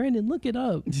concrete. Brandon, look it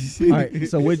up. All right,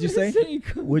 so what'd you say? Say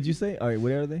What'd you say? All right,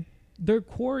 what are they? They're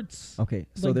quartz. Okay,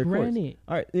 so Like they're quartz. granite.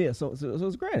 All right, yeah, so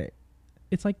it's granite.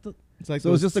 It's like the It's like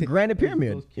So it's those just a granite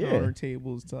pyramid. Those Yeah. counter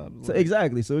tables, top. So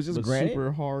exactly, so it's just but granite.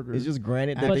 super harder. It's just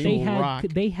granite that but they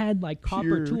they had like copper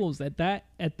pure. tools at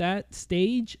that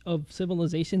stage of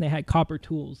civilization. They had copper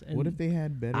tools. And What if they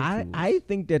had better tools? I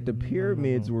think that the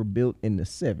pyramids were built in the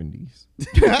 70s.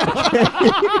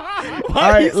 Why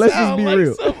All right, you let's just sound be like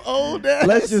real. some old ass.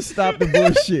 Let's just stop the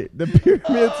bullshit.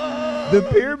 The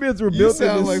pyramids were You built in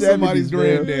sound the like 70s, somebody's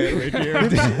man. granddad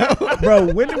right there.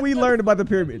 Bro, when did we learn about the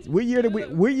pyramids? What year did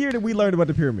we learn about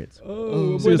the pyramids?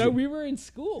 when seriously. we were in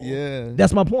school. Yeah.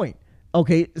 That's my point.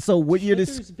 Okay, so what year But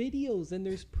this? there's videos and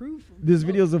there's proof. There's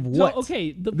videos of what? So,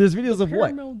 okay, There's videos of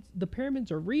what? The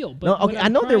pyramids are real. But No, what okay, I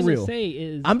I'm know they're trying to real. Say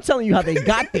is I'm telling you how they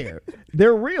got there.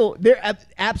 They're real. They're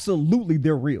absolutely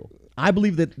they're real. I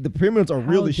believe that the pyramids are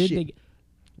real how as did shit. they-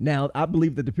 Now, I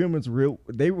believe that the pyramids are real.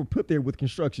 They were put there with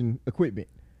construction equipment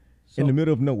in So- the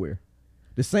middle of nowhere.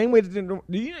 The same way that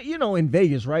you know in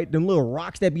Vegas, right? Them little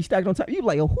rocks that be stacked on top. You be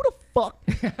like, yo, who the fuck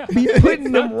be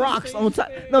putting them rocks on top?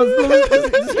 No,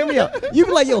 just hear me out. You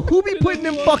be like, yo, who be putting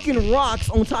them fucking rocks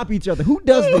on top of each other? Who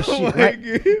does this shit, right?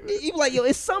 You be like, yo,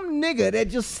 it's some nigga that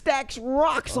just stacks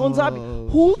rocks on top.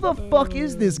 Who the fuck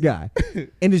is this guy?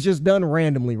 And it's just done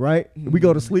randomly, right? We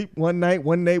go to sleep one night,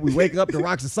 we wake up, the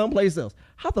rocks are someplace else.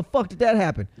 How the fuck did that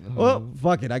happen? Well,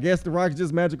 fuck it. I guess the rocks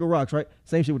just magical rocks, right?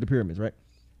 Same shit with the pyramids, right?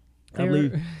 I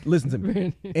believe. Listen to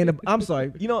me. And I'm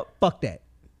sorry. You know what? Fuck that.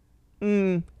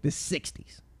 The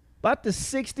 60s. About the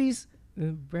 60s.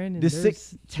 Brandon, The there's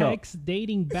six- texts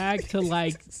dating back to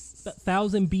like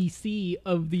 1000 BC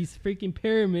of these freaking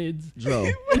pyramids Dro.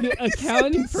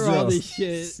 accounting for all Dro. this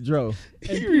shit. Dro.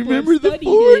 And You people remember the studied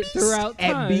it 40s? throughout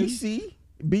At time. BC.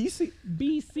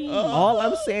 BC. All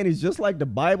I'm saying is just like the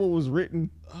Bible was written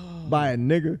by a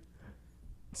nigga.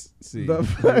 See, The-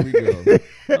 here we go.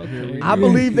 Okay. I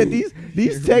believe that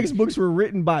these textbooks were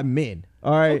written by men.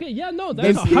 All right. Okay, yeah, no,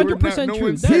 that's They were 100% not- no true.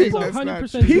 one That said is that's not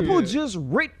 100% true. true. People just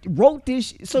wrote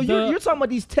this. So The- you're talking about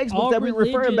these textbooks All that we're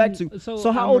referring back to. religion-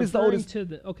 So how I'm old is the referring oldest?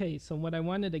 to okay, so what I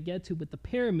wanted to get to with the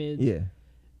pyramids Yeah.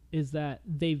 is that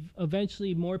they've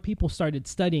eventually more people started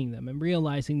studying them and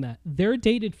realizing that they're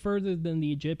dated further than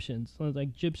the Egyptians. So like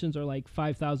Egyptians are like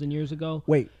 5,000 years ago.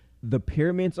 Wait, the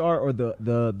pyramids are, or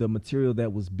the material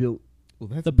that was built. Well,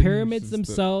 that's The been pyramids since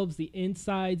themselves, the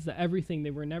insides, the everything, they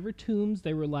were never tombs.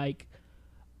 They were like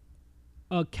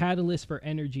a catalyst for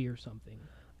energy or something.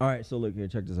 All right, so look here,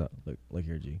 check this out. Look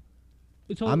here, G.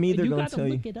 So I'm either you gonna gotta tell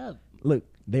you- look it up. Look,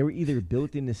 they were either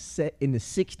built in the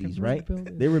 60s, right? built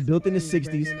in They were built in the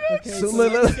 60s. Okay, So so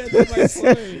look, let's get to my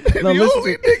point. No, the listen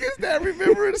only to- niggas that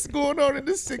remember what's going on in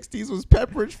the 60s was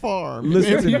Pepperidge Farm.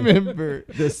 Listen They to me. remember.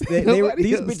 Nobody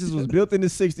These else bitches was does. built in the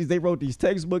 60s. They wrote these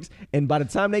textbooks, and by the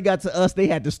time they got to us, they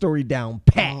had the story down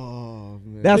pat. Oh,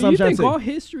 man. That's So what I'm you trying think to say. all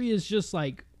history is just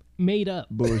like made up?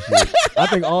 Bullshit. I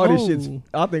think all this shit's. Oh.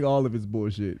 I think all of it's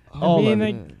bullshit. I All mean, of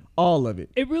it. like, All of it.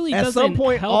 it really At doesn't some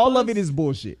point, help all us. of it is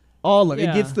bullshit. All of it.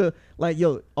 Yeah. It gets to like,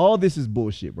 yo, all this is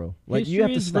bullshit, bro. Like History you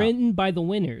have to is stop. written by the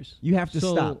winners. You have to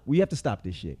So- stop. We have to stop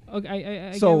this shit. Okay,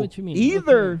 I So get what you mean.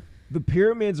 either Okay. the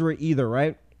pyramids were either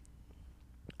right.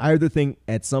 I either think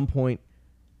at some point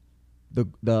the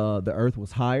earth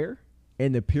was higher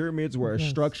and the pyramids were a Yes,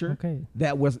 structure okay.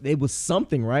 that was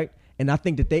something, right? And I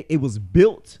think that it was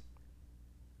built,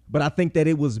 but I think that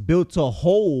it was built to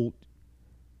hold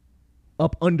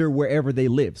up under wherever they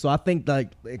live. So I think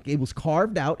like it was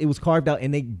carved out. It was carved out,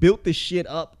 and they built this shit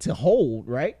up to hold,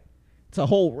 right? To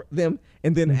hold them,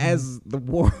 and then as the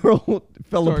world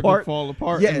fell Started to apart, fall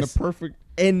apart. yes, In the perfect.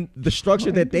 and the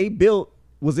structure that they built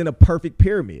was in a perfect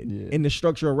pyramid, Yeah. and the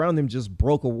structure around them just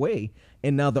broke away.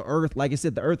 And now the earth, like I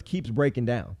said, the earth keeps breaking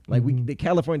down. Like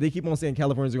California, they keep on saying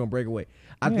California's going to break away.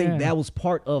 I think that was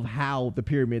part of how the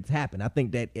pyramids happened. I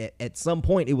think that at some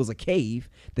point it was a cave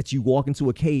that you walk into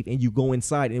a cave and you go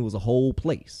inside, and it was a whole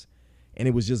place, and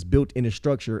it was just built in the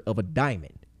structure of a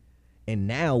diamond. And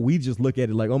now we just look at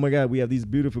it like, oh my God, we have these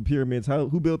beautiful pyramids.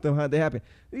 Who built them? How'd they happen?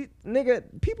 Nigga,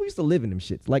 people used to live in them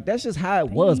shits. Like, that's just how it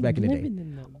was back in the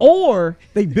day. Or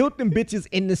they built them bitches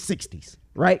in the 60s,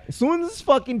 right? As soon as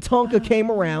fucking Tonka came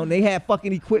around, they had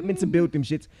fucking equipment to build them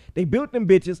shits. They built them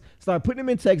bitches, started putting them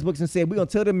in textbooks and said, we're going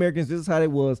to tell the Americans this is how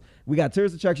it was. We got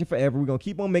tourist attraction forever. We're going to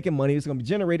keep on making money. It's going to be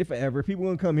generated forever. People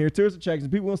going to come here. Tourist attractions.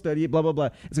 People going to study it, blah, blah, blah.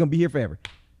 It's going to be here forever.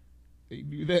 They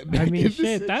do that I back in mean, the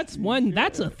shit. 60s.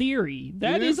 That's a theory.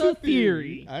 That It is a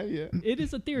theory. Yeah. It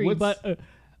is a theory, What's- but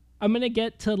I'm gonna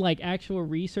get to like actual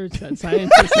research that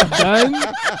scientists have done.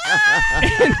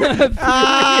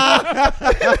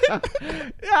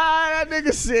 That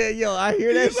nigga said, yo, I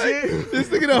hear that shit. This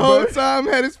nigga the whole time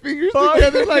had his fingers Fuck.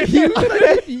 together like he was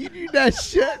like, you do that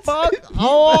shit. Fuck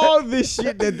all this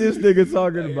shit that this nigga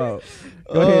talking about.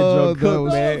 Go ahead, Joe. that Cook,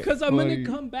 was- man. Because I'm funny.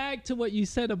 gonna come back to what you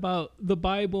said about the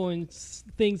Bible and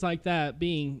things like that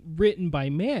being written by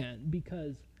man.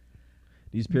 Because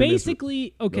These pyramids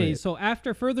basically, okay, ahead. so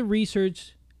after further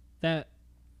research that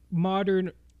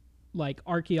modern like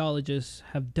archaeologists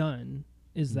have done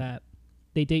is that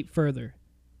they date further,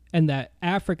 and that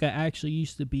Africa actually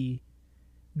used to be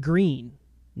green,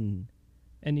 and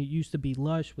it used to be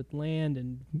lush with land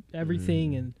and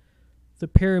everything, and the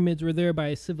pyramids were there by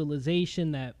a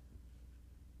civilization that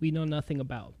we know nothing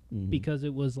about because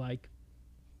it was like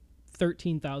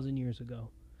 13,000 years ago.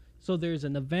 So there's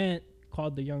an event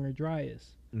called the Younger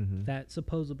Dryas that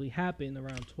supposedly happened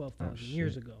around 12,000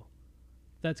 years ago.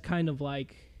 That's kind of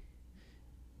like,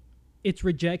 it's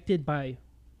rejected by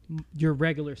your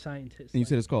regular scientists. And you like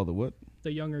said it's called the what?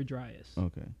 the Younger Dryas.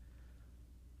 Okay.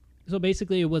 So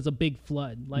basically, it was a big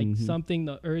flood, like something,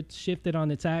 the Earth shifted on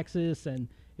its axis, and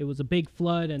it was a big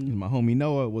flood, and My homie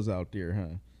Noah was out there, huh?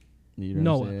 You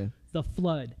know what I'm Noah, saying? the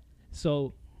flood.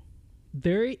 So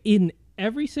there, in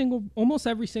almost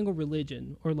every single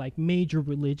religion or like major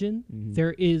religion,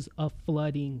 there is a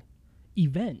flooding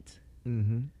event.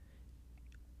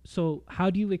 So how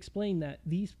do you explain that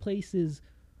these places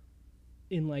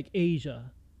in like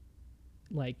Asia,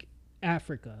 like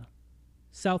Africa,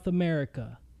 South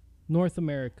America, North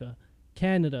America,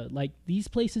 Canada, like these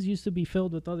places used to be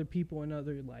filled with other people and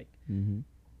other like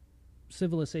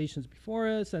civilizations before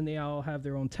us, and they all have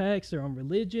their own texts, their own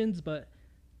religions, but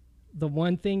the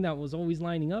one thing that was always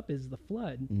lining up is the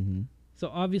flood. So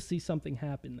obviously something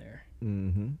happened there.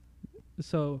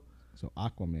 So So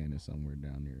Aquaman is somewhere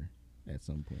down there at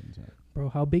some point in time. bro,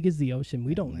 how big is the ocean?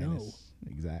 We don't know. Atlantis.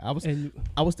 Exactly. And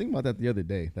I was thinking about that the other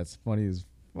day. That's funny as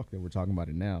fuck that we're talking about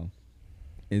it now.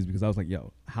 Is because I was like,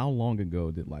 yo, how long ago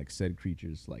did like said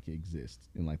creatures like exist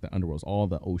in like the underworlds, all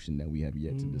the ocean that we have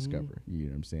yet to discover? You know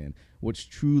what I'm saying? What's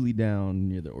truly down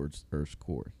near the Earth's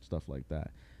core, stuff like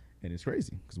that. And it's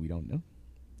crazy because we don't know.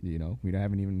 You know, we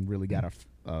haven't even really got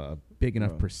a big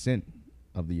enough percent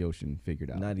of the ocean figured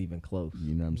out. Not even close.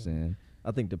 You know what I'm saying?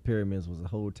 I think the pyramids was a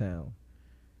whole town.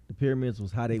 The pyramids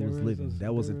was how they There was was living.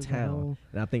 That was a there was a town, whole-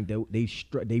 and I think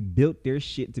that they built their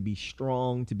shit to be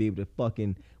strong, to be able to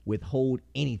fucking withhold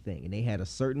anything. And they had a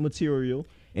certain material,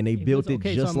 and they built was- it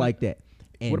okay, so just I'm like that.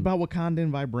 And, What about Wakandan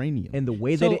vibranium? and the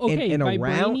way So, that it, okay, and around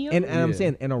vibranium? and I'm Yeah.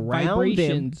 saying and around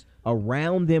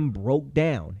them Vibrations. broke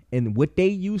down, and what they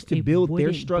used to it build their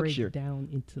wouldn't structure. break down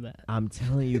into that. I'm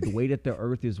telling you, the way that the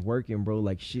earth is working, bro,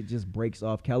 like shit just breaks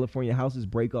off. California houses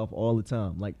break off all the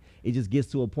time. Like it just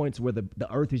gets to a point to where the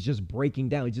earth is just breaking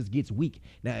down. It just gets weak.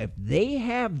 Now, if they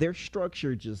have their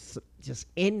structure just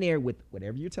in there with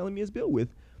whatever you're telling me is built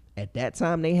with, at that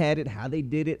time they had it, how they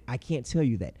did it, I can't tell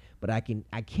you that. But I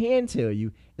can tell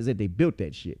you is that they built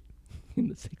that shit In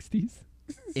the 60s.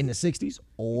 in the 60s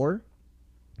or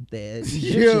the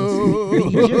Egyptians. Yo. The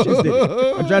Egyptians did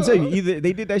it. I'm trying to tell you, either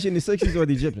they did that shit in the 60s or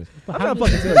the Egyptians. I'm how trying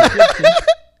to did fucking the tell you. Egyptians-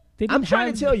 they I'm didn't trying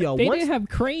to have- tell y'all, They once- didn't have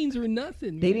cranes or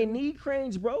nothing. They man. didn't need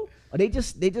cranes, bro. Or they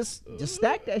just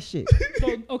stacked that shit.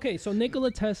 So okay, so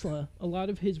Nikola Tesla, a lot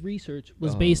of his research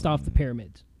was based off the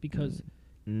pyramids because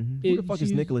Who the fuck is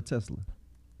used- Nikola Tesla?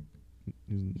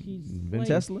 He's invented like-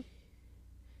 Tesla.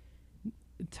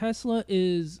 Tesla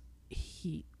is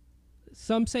he.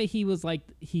 Some say he was like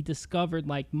he discovered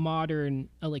like modern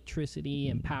electricity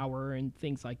and power and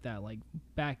things like that, like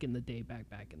back in the day. Back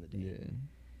in the day. Yeah,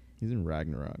 he's in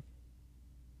Ragnarok.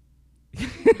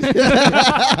 What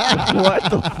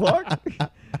the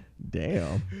fuck?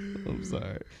 Damn. I'm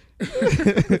sorry.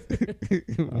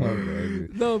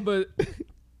 No, but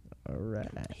All right.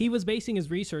 he was basing his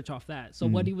research off that. So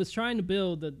what he was trying to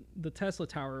build, the Tesla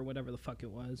Tower or whatever the fuck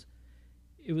it was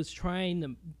trying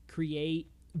to create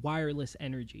wireless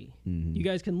energy. You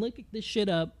guys can look this shit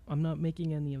up. I'm not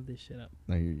making any of this shit up.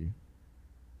 I hear you.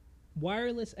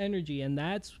 Wireless energy, and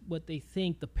that's what they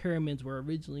think the pyramids were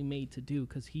originally made to do,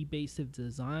 because he based his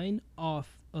design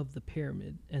off of the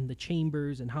pyramid and the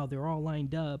chambers and how they're all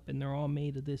lined up and they're all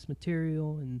made of this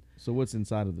material, and So what's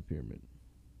inside of the pyramid?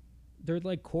 they're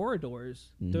like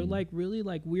corridors. They're like really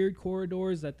like weird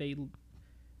corridors that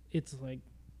it's like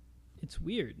it's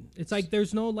weird. It's like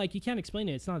there's no like you can't explain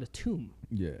it. It's not a tomb.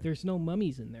 Yeah. There's no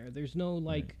mummies in there. There's no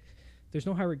like there's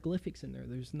no hieroglyphics in there.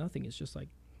 There's nothing. It's just like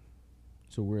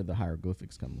So where are the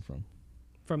hieroglyphics coming from?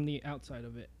 from the outside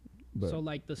of it. But, So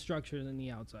like the structures in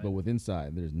the outside. but with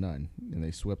inside, there's none, and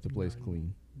they swept the place None.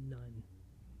 clean. None.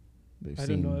 They've I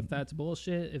seen. don't know if that's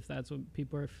bullshit, if that's what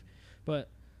people are,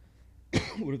 but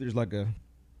What if there's like a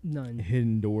none.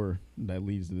 hidden door that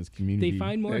leads to this community? They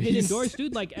find more that hidden he's- doors,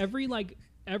 dude. Like every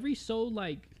so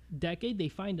like decade, they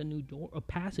find a new door, a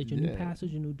passage, a new Yeah.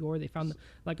 passage, a new door. They found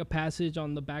like a passage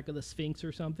on the back of the Sphinx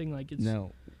or something. Like it's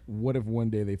Now, what if one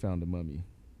day they found a mummy?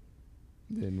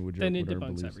 Then would then your, it would our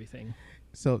debunks beliefs- everything.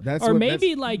 So that's Or what,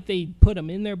 maybe like they put them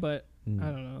in there, but Mm.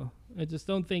 I don't know. I just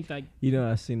don't think like You know,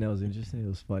 I seen that was interesting. It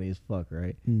was funny as fuck,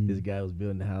 right? Mm. This guy was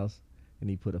building a house, and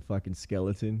he put a fucking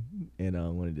skeleton in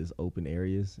one of these open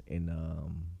areas, and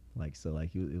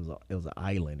it was an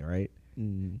island, right?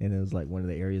 Mm. And it was like one of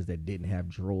the areas that didn't have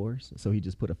drawers, so he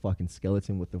just put a fucking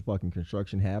skeleton with the fucking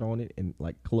construction hat on it and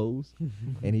like clothes,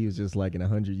 and he was just like, in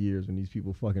 100 years when these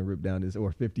people fucking rip down this,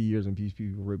 or 50 years when these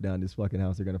people rip down this fucking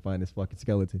house, they're gonna find this fucking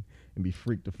skeleton and be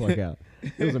freaked the fuck out.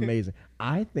 It was amazing.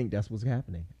 I think that's what's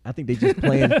happening. I think they just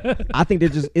playing. I think they're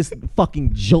just it's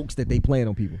fucking jokes that they playing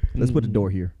on people. Let's put a door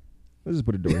here. Let's just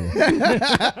put a door here.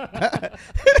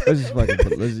 Let's just fucking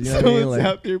put. Let's, you know what I mean? Someone's Like,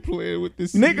 out there playing with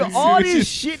this. nigga, all this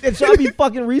shit that y'all be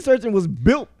fucking researching was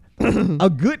built a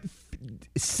good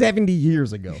 70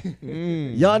 years ago.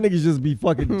 Y'all niggas just be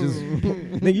fucking just.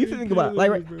 Nigga, you think about like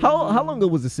right, how long ago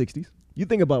was the 60s? You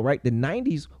think about right, the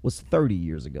 90s was 30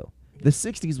 years ago. The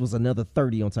 60s was another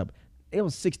 30 on top. It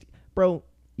was 60, bro.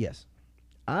 Yes,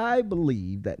 I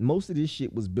believe that most of this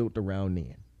shit was built around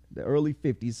then, the early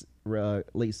 50s,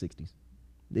 late 60s.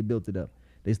 They built it up.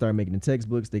 They started making the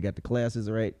textbooks. They got the classes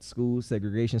right. School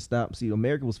segregation stopped. See,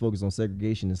 America was focused on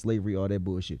segregation and slavery, all that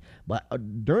bullshit. But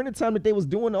during the time that they was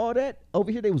doing all that, over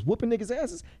here they was whooping niggas'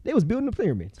 asses. They was building the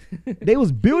pyramids. They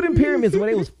was building pyramids where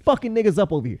they was fucking niggas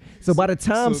up over here. So by the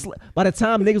time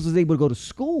niggas was able to go to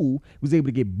school, was able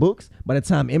to get books. By the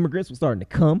time immigrants were starting to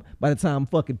come, by the time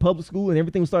fucking public school and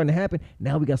everything was starting to happen,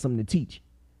 now we got something to teach.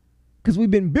 Because we've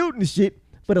been building this shit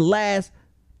for the last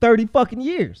 30 fucking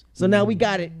years. So now we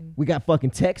got it. We got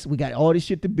fucking text. We got all this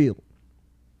shit to build.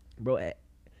 Bro,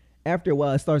 after a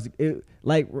while, it starts,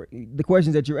 like the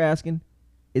questions that you're asking,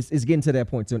 it's getting to that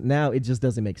point. So now it just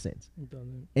doesn't make sense. it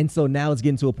doesn't. And so now it's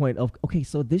getting to a point of, okay,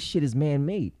 so this shit is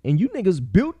man-made. And you niggas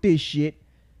built this shit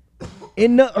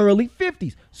in the early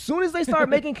 50s. Soon as they start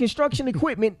making construction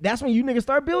equipment, that's when you niggas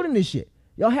start building this shit.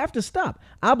 Y'all have to stop.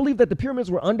 I believe that the pyramids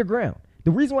were underground.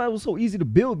 The reason why it was so easy to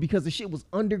build because the shit was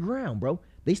underground, bro.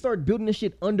 They started building this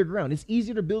shit underground. It's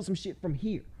easier to build some shit from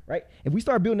here, right? If we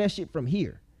start building that shit from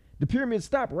here, the pyramids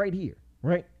stop right here,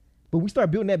 right? But we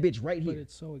start building that bitch right But here.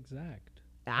 it's so exact.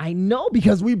 I know,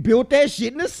 because we built that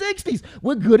shit in the 60s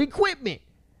with good equipment.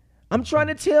 I'm trying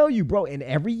to tell you, bro. And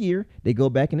every year they go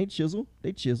back and they chisel,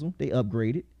 they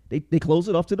upgrade it. They close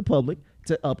it off to the public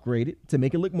to upgrade it, to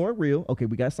make it look more real. Okay,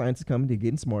 we got scientists coming, they're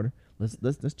getting smarter.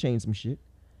 Let's change some shit.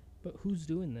 But who's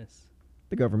doing this?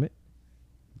 The government,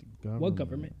 What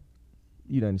government?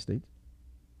 United States.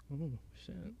 Oh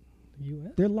shit. The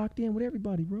U.S. They're locked in with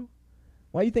everybody, bro.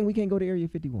 Why you think we can't go to Area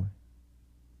 51?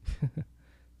 So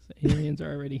aliens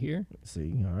are already here.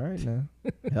 See, all right now.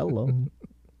 Hello.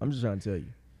 I'm just trying to tell you.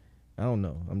 I don't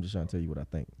know. I'm just trying to tell you what I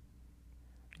think.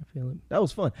 I feel it. That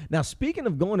was fun. Now, speaking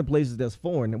of going to places that's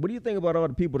foreign, what do you think about all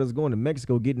the people that's going to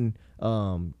Mexico getting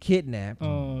kidnapped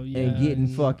Oh yeah. and getting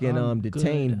fucking I'm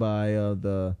detained good. by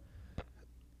the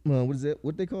what is it?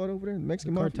 What they call it over there?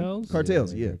 Mexican The mafia? cartels?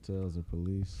 Cartels, yeah. Cartels and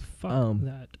police. Fuck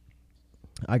that.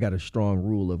 I got a strong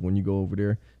rule of when you go over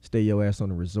there, stay your ass on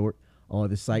the resort. All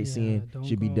the sightseeing don't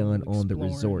should be go done on the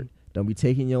exploring. resort. Don't be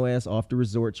taking your ass off the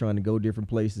resort trying to go different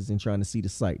places and trying to see the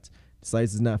sights. The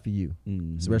sights is not for you,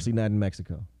 especially not in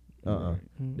Mexico. Right.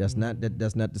 That's not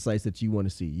the sights that you want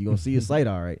to see. You're gonna see a sight,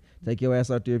 all right. Take your ass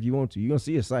out there if you want to. You're gonna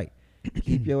see a sight.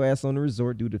 Keep your ass on the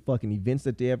resort, do the fucking events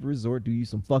that they have at the resort, do you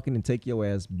some fucking and take your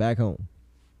ass back home.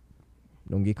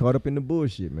 Don't get caught up in the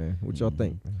bullshit, man. What y'all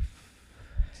think?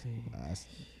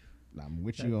 I'm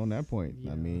with you on that point.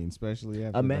 Yeah. I mean, especially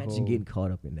after Imagine getting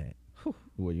caught up in that.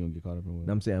 What, you gonna get caught up in? What?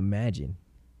 I'm saying imagine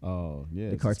Oh yeah,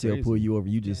 the it's cartel crazy. pull you over,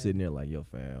 you just sitting there like, yo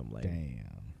fam, like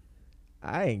Damn.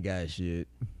 I ain't got shit.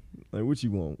 Like what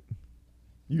you want?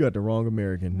 You got the wrong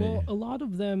American Well, there. a lot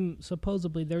of them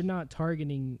supposedly they're not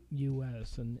targeting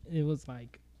U.S. and it was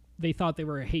like they thought they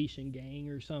were a Haitian gang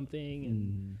or something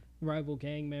and rival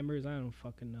gang members. I don't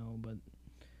fucking know, but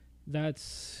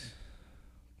that's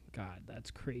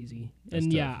crazy. That's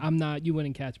and tough. yeah, I'm not. You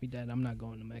wouldn't catch me dead. I'm not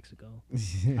going to Mexico.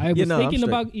 I was Yeah, no, I'm thinking straight.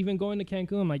 about even going to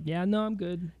Cancun. I'm like, yeah, no, I'm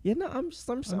good. Yeah, no, I'm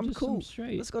cool. I'm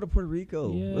straight. Let's go to Puerto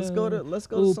Rico. Yeah. Let's go to Ooh,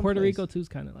 someplace. Puerto Rico too's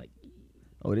kind of like.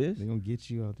 Oh, it is? They gonna get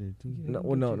you out there too. No, I'll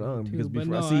well, get no, you no, there because too, but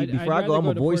before no, I I'd go, I'm rather gonna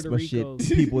go to voice Puerto my shit Rico.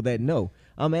 to people that know.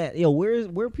 I'm at,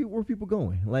 where people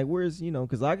going? Like, where's,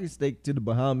 because I can stay to the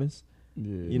Bahamas.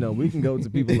 Yeah. We can go to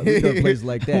people, we can go to places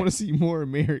like I want that. to see more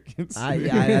Americans.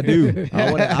 I do.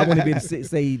 I want to be able to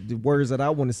say the words that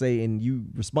I want to say, and you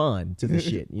respond to the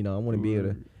shit. I want to be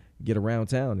able to get around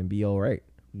town and be all right.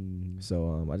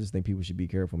 So I just think people should be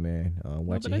careful, man.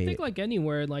 Watch But your I head. think like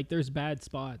anywhere, like there's bad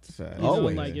spots. Facts. You know,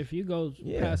 Always. like if you go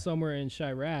Yeah. past somewhere in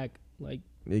Chirac, like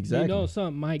Exactly.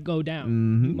 something might go down.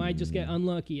 Mhm. You might just get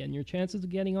unlucky, and your chances of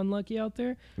getting unlucky out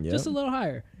there Yep. just a little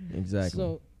higher. Exactly.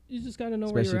 So you just gotta know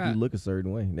Especially where if you're you at. look a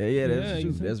certain way. Yeah, that's Yeah,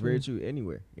 true. That's very exactly.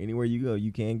 true. Anywhere you go,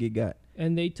 you can get got.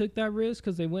 And they took that risk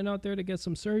because they went out there to get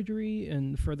some surgery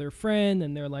and for their friend,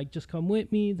 and they're like, "Just come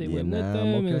with me." They Yeah, went with nah, I'm them,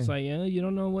 and okay. it's like, yeah, you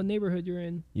don't know what neighborhood you're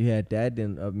in. You had that.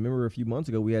 Then remember a few months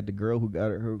ago, we had the girl who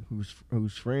got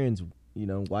whose friends,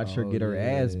 watched her Oh, get her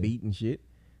ass yeah. beat and shit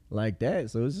like that.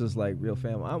 So it's just like real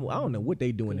family. I don't know what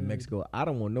they doing in Good. Mexico. I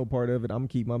don't want no part of it. I'm gonna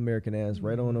keep my American ass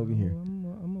right on over here.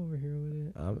 I'm over here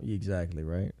with it. Exactly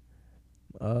right.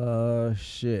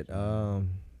 Shit.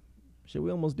 We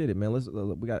almost did it, man.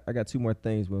 I got two more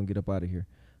things. We're gonna get up out of here.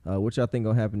 What y'all think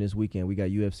gonna happen this weekend? We got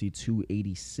UFC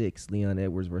 286, Leon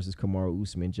Edwards versus Kamaru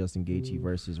Usman, Justin Gaethje Ooh.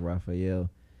 versus Rafael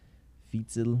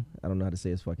Fitzel. I don't know how to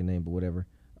say his fucking name, but whatever.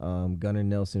 Gunnar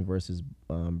Nelson versus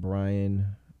Brian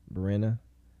Barena.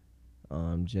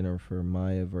 Jennifer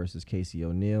Maia versus Casey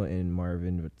O'Neill, and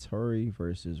Marvin Vettori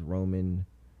versus Roman.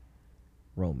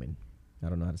 I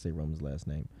don't know how to say Roman's last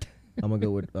name. I'm gonna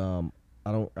go with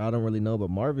I don't really know,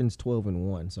 but Marvin's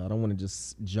 12-1, so I don't want to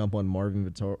just jump on Marvin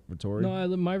Vettori.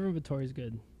 No, Marvin Vittori's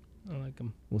good. I like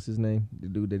him. What's his name? The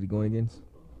dude that he going against?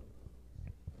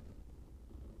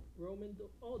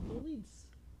 Deletes.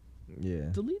 Yeah.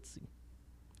 Deletes.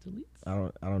 I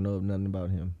don't know nothing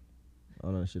about him. I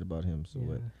don't know shit about him. So Yeah,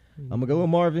 what? me I'm gonna neither. go with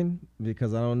Marvin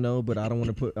because I don't know, but I don't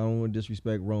want to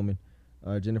disrespect Roman.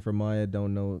 Jennifer Maia,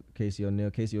 don't know Casey O'Neill.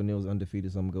 Casey O'Neill's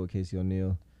undefeated, so I'm gonna go with Casey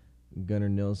O'Neill. Gunnar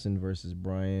Nelson versus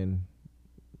Brian.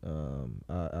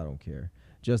 I don't care.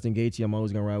 Justin Gaethje, I'm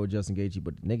always gonna ride with Justin Gaethje,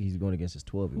 but the nigga he's going against is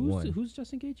 12-1. Who's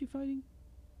Justin Gaethje fighting?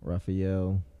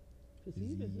 Rafael.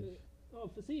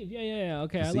 Faceve. Yeah.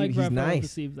 Okay, I Faceve, like he's Rafael nice.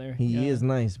 Faceve there. He yeah. is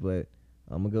nice, but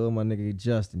I'm gonna go with my nigga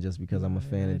Justin just because I'm a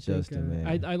fan I of think, Justin,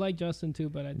 man. I like Justin too,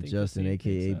 but I think Justin, Faceve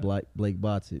aka takes, Blake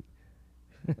Botsett.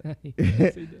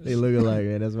 Yes, he does. They look alike,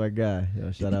 man. That's my guy.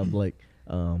 Shout out Blake.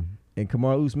 And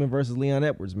Kamaru Usman versus Leon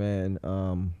Edwards, man.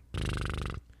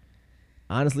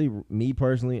 Honestly, me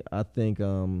personally, I think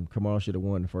Kamaru should have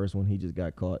won the first one. He just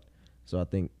got caught. So I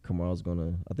think he's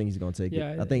gonna take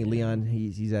Yeah, it. I think yeah. Leon,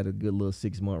 he's had a good little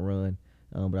 6-month run.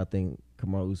 But I think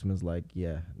Kamaru Usman's like,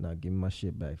 yeah, nah, give me my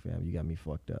shit back, fam. You got me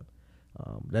fucked up.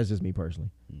 That's just me personally.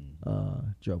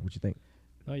 Joe, what you think?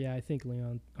 Oh yeah, I think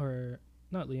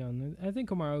not Leon. I think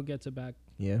Kamaru gets it back.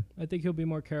 Yeah. I think he'll be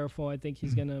more careful. I think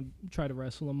he's gonna try to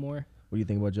wrestle him more. What do you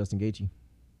think about Justin Gaethje?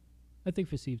 I think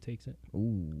Faceve takes it.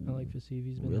 Ooh. I like Faceve.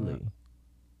 He's been Really?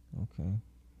 Okay.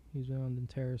 he's been on the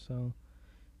tear. So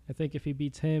I think if he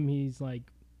beats him, he's like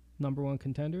number 1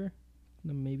 contender,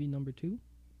 maybe number 2.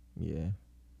 Yeah.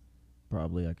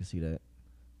 Probably. I can see that.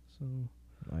 So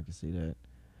I can see that.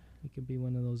 he could be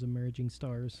one of those emerging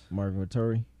stars. Marvin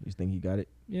Vettori, you think he got it?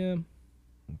 Yeah.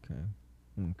 Okay.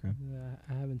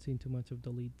 I haven't seen too much of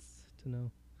Deletes to know.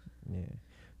 Yeah.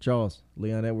 Charles,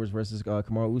 Leon Edwards versus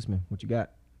Kamaru Usman. What you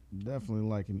got? Definitely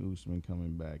liking Usman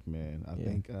coming back, man. I Yeah.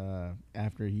 think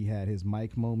after he had his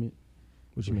Mike moment,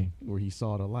 What you mean? where he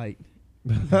saw the light,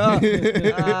 And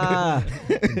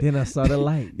then I saw the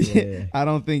light. Yeah. I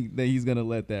don't think that he's gonna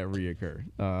let that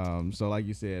reoccur. So like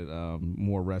you said,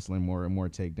 more wrestling, more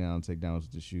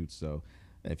takedowns to shoot. So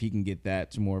if he can get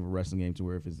that to more of a wrestling game to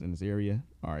where if it's in this area,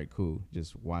 all right, cool.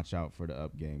 Just watch out for the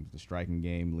up games, the striking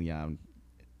game. Leon,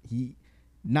 he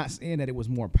not saying that it was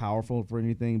more powerful for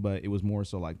anything, but it was more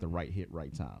so like the right hit,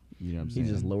 right time. You know what I'm He saying?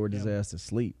 just lowered his ass to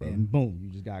sleep, bro. and boom, you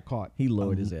just got caught. He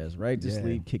lowered his ass right to Yeah.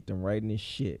 sleep, kicked him right in his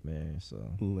shit, man. So,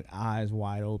 Eyes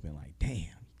wide open, like damn, you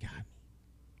got me.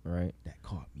 right. That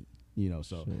caught me. You know,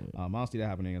 so Shit. I don't see that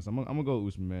happening. So I'm gonna go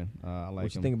Usman, man. I like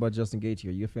What you him. think about Justin Gaethje?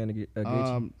 Are you a fan of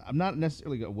Gaethje? I'm not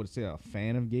necessarily would say a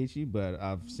fan of Gaethje, but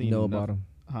I've seen You know enough, about him?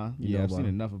 Huh? You know Yeah, I've about seen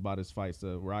him? enough about his fights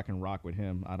to where I can rock with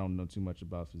him. I don't know too much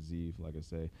about Fiziev. Like I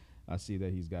say, I see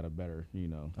that he's got a better,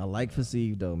 I like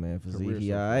Fiziev though, man. career Fiziev, he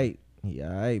so far. alright. He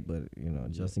alright,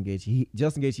 but Justin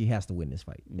Gaethje has to win this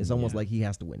fight. It's almost Yeah. like he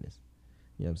has to win this.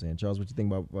 You know what I'm saying? Charles, what you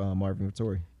think about Marvin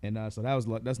Vettori? And so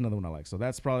that's another one I like. So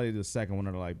that's probably the second one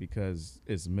that I like because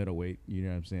it's middleweight. You know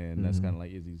what I'm saying? That's kind of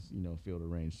like Izzy's, field of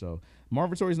range. So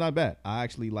Marvin Vettori's not bad. I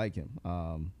actually like him.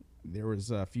 There was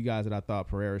a few guys that I thought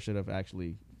Pereira should have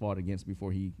actually fought against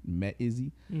before he met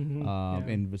Izzy.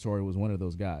 And Vettori was one of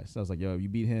those guys. So I was like, yo, if you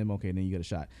beat him, okay, then you get a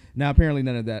shot. Now, apparently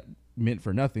none of that meant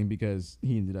for nothing because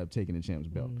he ended up taking the champ's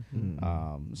belt.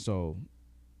 So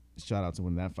shout out to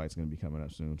when that fight's going to be coming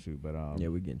up soon, too. But Yeah,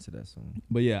 we get into that soon.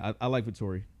 but yeah, I like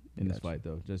Vettori in this Gotcha. fight,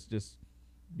 though. Just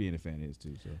being a fan is,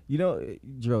 too. So You know,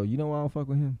 Joe, you know why I don't fuck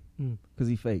with him? Because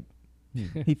he fake.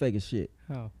 He fake as shit.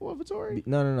 How? What, Vettori?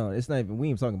 No. It's not even. We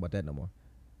ain't talking about that no more.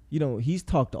 He's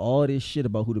talked all this shit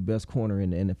about who the best corner in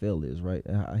the NFL is, right?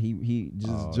 He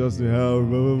just Oh, Justin yeah. Howard,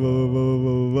 blah, blah, blah, blah,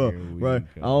 blah, blah, Here we blah,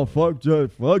 right? go. I don't fuck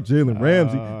Jalen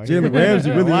Ramsey. Oh, Jalen Ramsey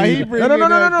really. Why he no. bringing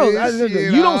up this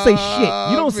shit? You don't say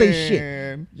shit. You don't say shit.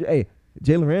 Man. Hey,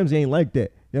 Jalen Ramsey ain't like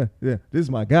that. Yeah. This is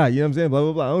my guy. You know what I'm saying? Blah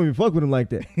blah blah. I don't even fuck with him like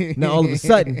that. Now all of a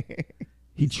sudden,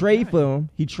 he trade for him.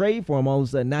 He trade for him. All of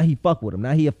a sudden, now he fuck with him.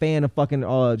 Now he a fan of fucking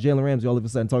Jalen Ramsey. All of a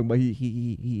sudden, talking about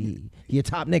he a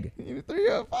top nigga.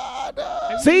 305,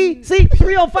 dog. See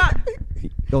 305.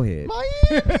 Go ahead.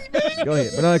 Miami, baby. Go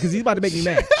ahead. But because he's about to make me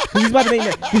mad.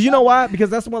 Because you know why? Because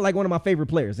that's one of my favorite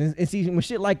players. And see, when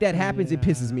shit like that happens, it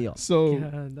pisses me off. So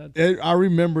Yeah, that's- I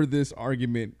remember this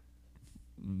argument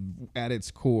at its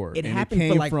core. It and happened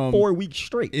came for like from 4 weeks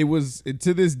straight. It was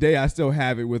to this day I still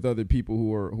have it with other people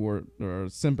who are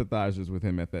sympathizers with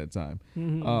him at that time.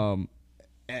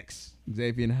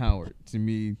 Xavier Howard, to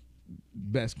me,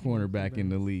 best cornerback in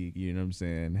the league. You know what I'm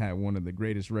saying? Had one of the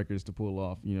greatest records to pull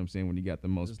off. You know what I'm saying? When he got the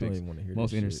most just don't picks, even wanna hear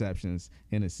most this shit. interceptions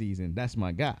in a season. That's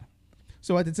my guy.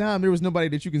 So at the time, there was nobody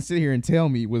that you can sit here and tell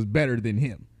me was better than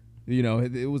him.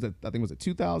 It was I think it was a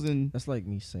 2000. That's like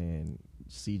me saying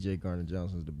C.J.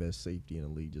 Gardner-Johnson is the best safety in the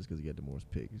league just because he got the most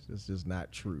picks. That's just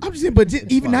not true. I'm just saying, but It's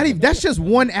even not fine. even that's just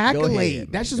one ahead, accolade. man.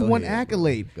 That's just Go one ahead, bro.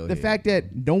 accolade. Go The ahead, fact bro.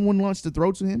 that no one wants to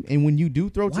throw to him, and when you do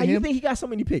throw to Why do you him, think he got so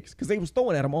many picks? Because they was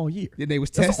throwing at him all year. they was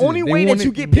That's the testing. only him. way that wanted,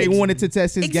 you get They picks. wanted to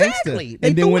test his Exactly. gangster, They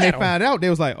and then threw when at they him. found out, they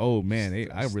was like, "Oh man,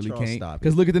 I really Charles, can't." stop it.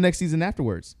 Because look at the next season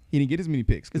afterwards. He didn't get as many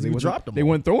picks 'Cause they we wasn't- dropped them They all.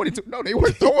 weren't throwing it. No, they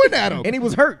were throwing at him, And he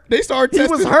was hurt. They started. He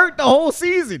Testing. was hurt the whole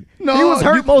season. No, he was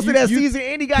hurt you- most of you- that you- season,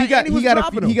 and he was got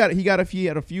dropping a them. he had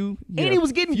a few. And he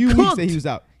was getting few weeks cooked. that he was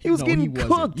out. He was No, getting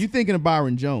wasn't. cooked. You thinking of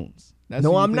Byron Jones? That's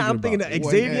No, who you I'm not. I'm thinking about. of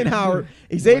One Xavier X. Howard.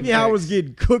 One Xavier Howard was X.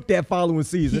 getting cooked that following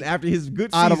season after his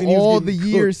good season. Out of he was all the getting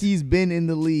years cooked. he's been in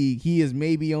the league, he has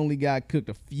maybe only got cooked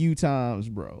a few times,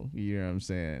 bro. You know what I'm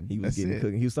saying? He was That's getting it.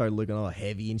 cooked. He started looking all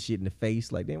heavy and shit in the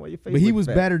face. Like, damn, why your face? But he look was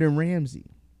fat? better than Ramsey.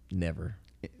 Never.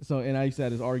 So, and I used to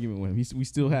have this argument with him. We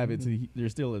still have it.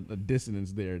 There's still a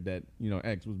dissonance there that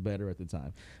X was better at the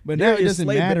time. But now it doesn't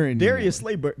matter anymore. Darius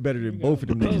Slay better than both of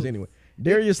them niggas anyway.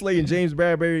 Darius Slay and James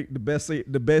Bradbury,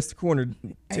 the best corner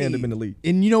tandem in the league.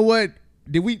 And you know what?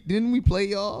 Didn't we play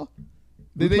y'all?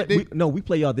 We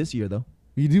play y'all this year though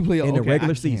You do play y'all in the okay,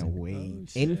 regular I season. Can't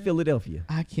wait. In Philadelphia.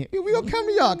 I can't. We gonna come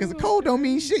to y'all because the cold don't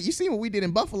mean shit. You seen what we did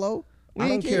in Buffalo? We I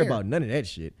don't ain't care about none of that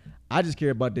shit. I just care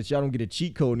about that y'all don't get a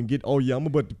cheat code and get, I'm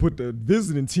about to put the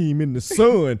visiting team in the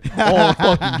sun all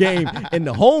fucking game. And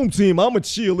the home team, I'm going to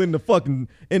chill in the fucking,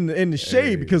 in the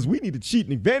shade because we need a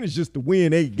cheating advantage just to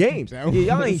win 8 games. Yeah,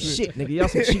 y'all ain't shit, nigga. Y'all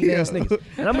some cheating ass niggas.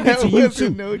 And I'm going to get to you too.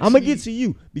 No I'm going to get cheat. to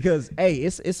you because, hey,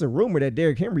 it's a rumor that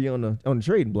Derrick Henry on the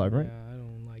trading block, right? Yeah, I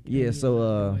don't like. Yeah, any of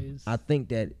so that noise. I think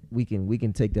that we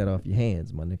can take that off your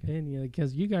hands, my nigga.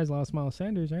 Because you guys lost Miles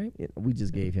Sanders, right? Yeah, we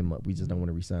just gave him up. We just don't want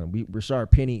to resign him.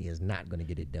 Rashard Penny is not going to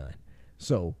get it done.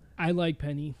 So I like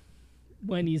Penny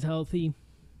when he's healthy.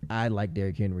 I like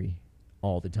Derrick Henry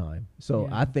all the time. So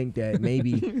Yeah. I think that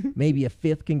maybe a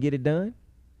fifth can get it done.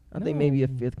 I think maybe a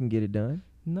fifth can get it done.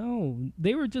 No,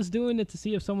 they were just doing it to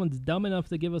see if someone's dumb enough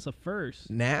to give us a first.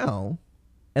 Now,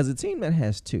 as a team that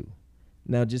has 2,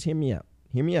 now just hear me out.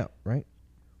 Hear me out, right?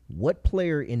 What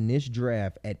player in this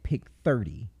draft at pick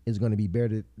 30 is going to be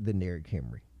better than Derrick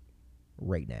Henry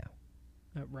right now?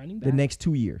 At running back. The next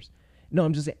 2 years. No,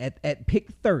 I'm just saying at pick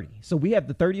 30. So we have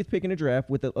the 30th pick in the draft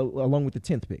with along with the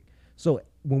 10th pick. So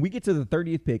when we get to the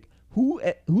 30th pick,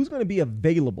 who's going to be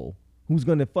available? Who's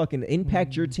going to fucking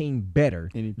impact your team better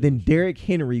than Derrick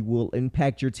Henry will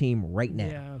impact your team right now?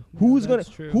 Yeah, who's that's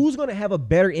gonna true. Who's gonna have a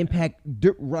better impact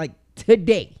like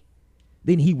today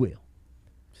than he will?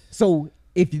 So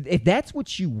if that's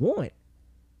what you want,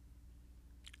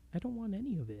 I don't want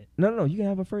any of it. no, you can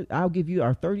have a first. I'll give you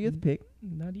our 30th pick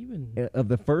Not even. of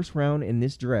the first round in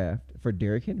this draft for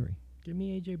Derrick Henry. Give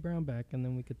me AJ Brown back, and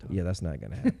then we could talk. Yeah, that's not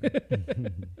gonna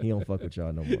happen. He don't fuck with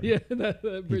y'all no more. Yeah, that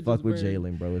He bridge fuck is with burned.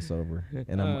 Jalen, bro. It's over.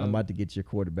 And I'm about to get your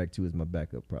quarterback too as my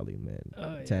backup, probably, man.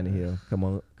 Oh, yeah. Tannehill, come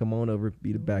on over,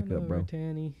 be the Come on backup, over, bro.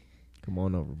 Tanny. Come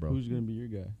on over, bro. Who's gonna be your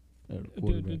guy? Dude,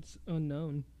 Quarterback. it's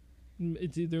unknown.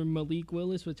 It's either Malik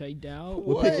Willis, which I doubt,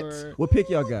 What pick? or What pick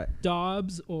y'all got?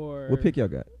 Dobbs, or What pick y'all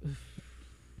got?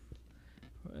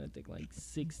 I think like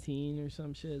 16 or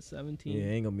some shit, 17. Yeah,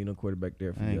 ain't gonna be no quarterback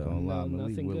there for I ain't y'all. gonna lie, No, Malik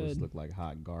nothing Willis good. looked like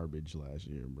hot garbage last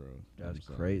year, bro. That's I'm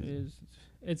sorry. crazy.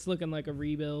 It's looking like a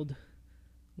rebuild.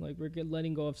 Like we're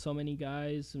letting go of so many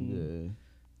guys, and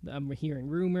Yeah. I'm hearing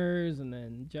rumors, and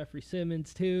then Jeffrey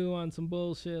Simmons too on some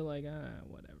bullshit. Like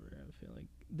whatever. I feel like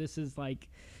this is like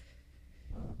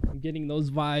I'm getting those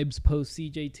vibes post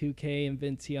CJ2K and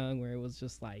Vince Young, where it was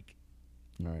just like,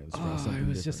 All right, let's try something it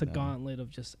was just a different now. gauntlet of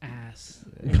just ass.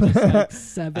 Just like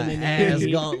 7 and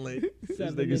 8, gauntlet.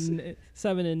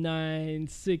 7 and 9,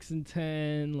 6 and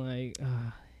 10. Like,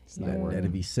 It's not working.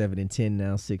 That'd be 7 and 10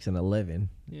 now, 6 and 11.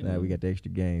 you Now know. we got the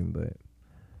extra game, but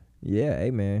yeah,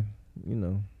 hey man, you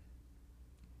know,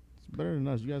 It's better than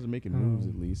us. You guys are making moves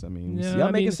at least. I mean, Yeah. y'all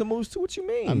I making mean- some moves too. What you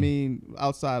mean? I mean,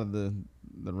 outside of the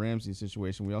Ramsey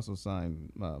situation, we also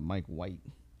signed Mike White.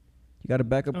 you got a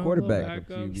backup Oh, quarterback.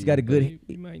 backup He's got a good.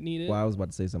 You might need it. Well, I was about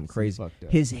to say something crazy. fucked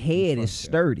up. His He head is fucked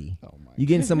up. sturdy. Oh my You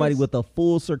getting somebody goodness. with a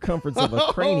full circumference of a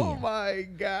cranium. Oh my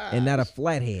god! And not a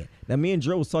flat head. Now, me and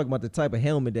Joe was talking about the type of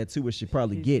helmet that Tua should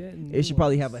probably He's get. getting It should new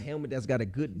probably ones. have a helmet that's got a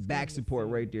good back support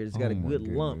right there. It's got Oh a my good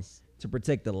lump goodness. to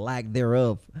protect the lack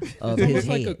thereof of It's his almost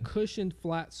like a head. cushioned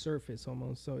flat surface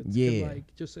almost, so it's Yeah. could,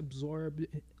 like just absorb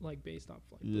like based off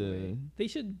like the Yeah. way. They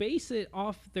should base it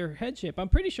off their head shape. I'm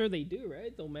pretty sure they do,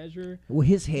 right? They'll measure, Well,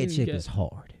 his head You shape get- is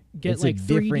hard. get It's like a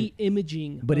 3D different,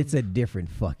 imaging. but of- it's a different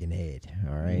fucking head.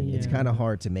 All right, it's Yeah. kind of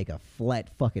hard to make a flat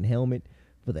fucking helmet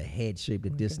for the head shape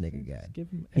that this Okay, nigga just got. give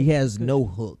him He extra has no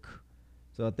cushion. hook.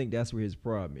 So I think that's where his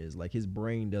problem is. Like his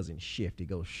brain doesn't shift; it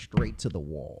goes straight to the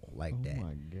wall like Oh that.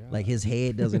 my god! Like his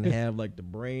head doesn't have like the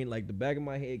brain, like the back of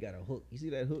my head got a hook. You see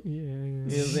that hook? Yeah, You know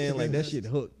what I'm saying? Like that shit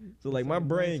hook. So like my like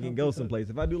brain nice can healthy go hook. someplace.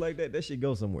 If I do like that, that shit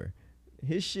go somewhere.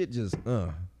 His shit just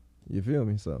you feel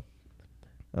me? So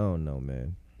I don't know,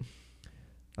 man.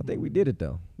 I think we did it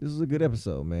though. This was a good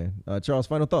episode, man. Charles,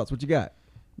 final thoughts. What you got?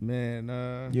 Man,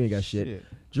 You ain't got shit.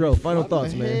 Dro, final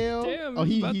thoughts, man. Damn, Oh,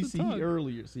 he's he about he to see talk. he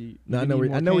earlier. See, No, I you know need where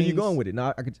more I know where you're canes? going with it.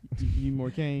 Now I could. You need more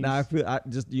canes. Now I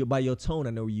feel by your tone,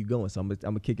 I know where you're going. So I'm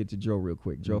gonna kick it to Joe real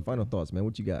quick. Joe, Okay. final thoughts, man.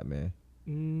 What you got, man?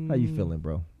 How you feeling,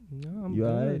 bro? No, I'm You good,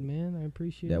 alright? man. I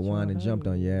appreciate That wine y'all and jumped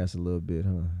on having your me. ass a little bit,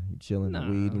 huh? You chilling, Nah.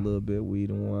 weed a little bit, weed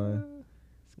and wine.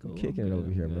 It's cool. Kicking I'm it good,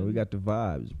 over here, I'm man. We good. got the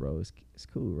vibes, bro. It's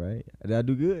cool, right? Did I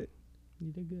do good?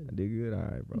 You did good. I did good. All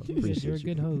right, bro. You did good. Appreciate You're a you.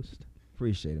 good host.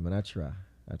 Appreciate it, man. I try,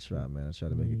 man. I try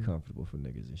to make it Mm. comfortable for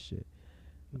niggas and shit.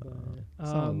 But,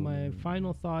 so- my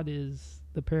final thought is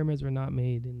the pyramids were not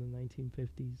made in the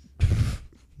 1950s.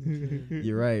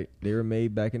 You're right. They were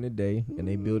made back in the day, and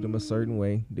they built them a certain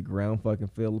way. The ground fucking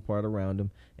fell apart around them,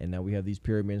 and now we have these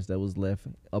pyramids that was left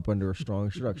up under a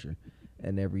strong structure.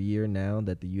 And every year now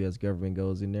that the U.S. government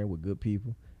goes in there with good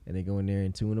people, and they go in there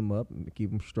and tune them up, and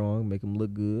keep them strong, make them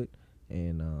look good,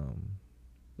 and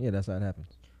yeah, that's how it happens.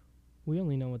 We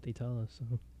only know what they tell us.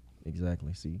 So.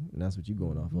 Exactly. See, and that's what you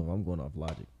going off of. I'm going off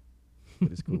logic,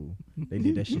 but it's cool. They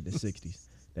did that shit in the '60s.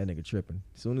 That nigga tripping.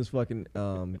 As soon as fucking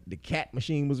the cat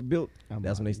machine was built,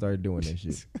 that's when they started doing that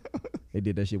shit. They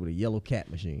did that shit with a yellow cat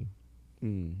machine.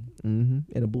 Mm-hmm.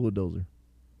 And a bulldozer.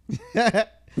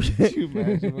 Could you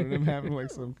imagine one of them having like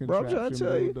some Bro, I'm trying to contraption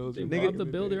tell you. bulldozer They back brought in the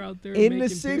day? builder out there In the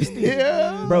making 60s. pyramids.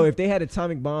 Yeah. Bro, if they had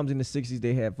atomic bombs in the 60s,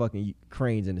 they had fucking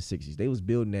cranes in the 60s. They was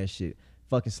building that shit.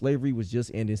 Fucking slavery was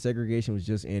just ending. Segregation was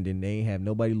just ending. They ain't have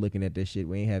nobody looking at that shit.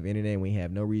 We ain't have internet. We ain't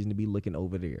have no reason to be looking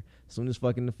over there. As soon as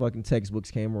the fucking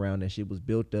textbooks came around, that shit was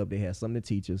built up. They had something to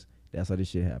teach us. That's how this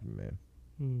shit happened,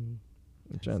 man.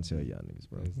 I'm trying to tell y'all niggas,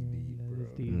 bro. That's deep, That bro. is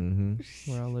deep.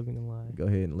 Mm-hmm. We're all living a lie. Go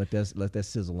ahead and let that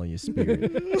sizzle on your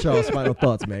spirit. Charles, final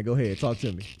thoughts, man. Go ahead, talk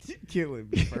to me. Killing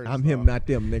me. First I'm him, off. not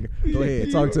them, nigga. Go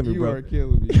ahead, talk to me, You bro. are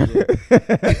killing me, bro.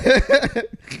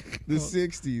 The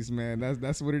 60s, man.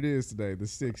 That's what it is today. The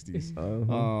 60s.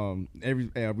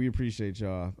 We appreciate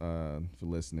y'all for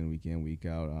listening week in, week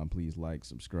out. Please like,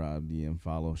 subscribe, DM,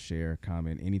 follow, share,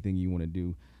 comment, anything you want to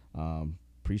do.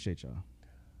 Appreciate y'all.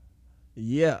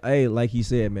 Yeah, hey, like he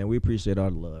said, man, we appreciate all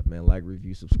the love, man. Like,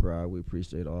 review, subscribe. We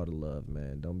appreciate all the love,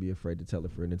 man. Don't be afraid to tell a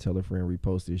friend,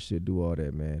 repost this shit, do all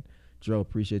that, man. Joe,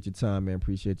 appreciate your time, man.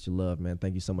 Appreciate your love, man.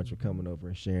 Thank you so much for coming over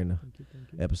and sharing the Thank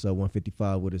you. episode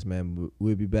 155 with us, man.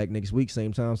 We'll be back next week,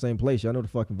 same time, same place. Y'all know the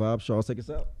fucking vibe. Charles, take us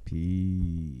out.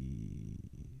 Peace.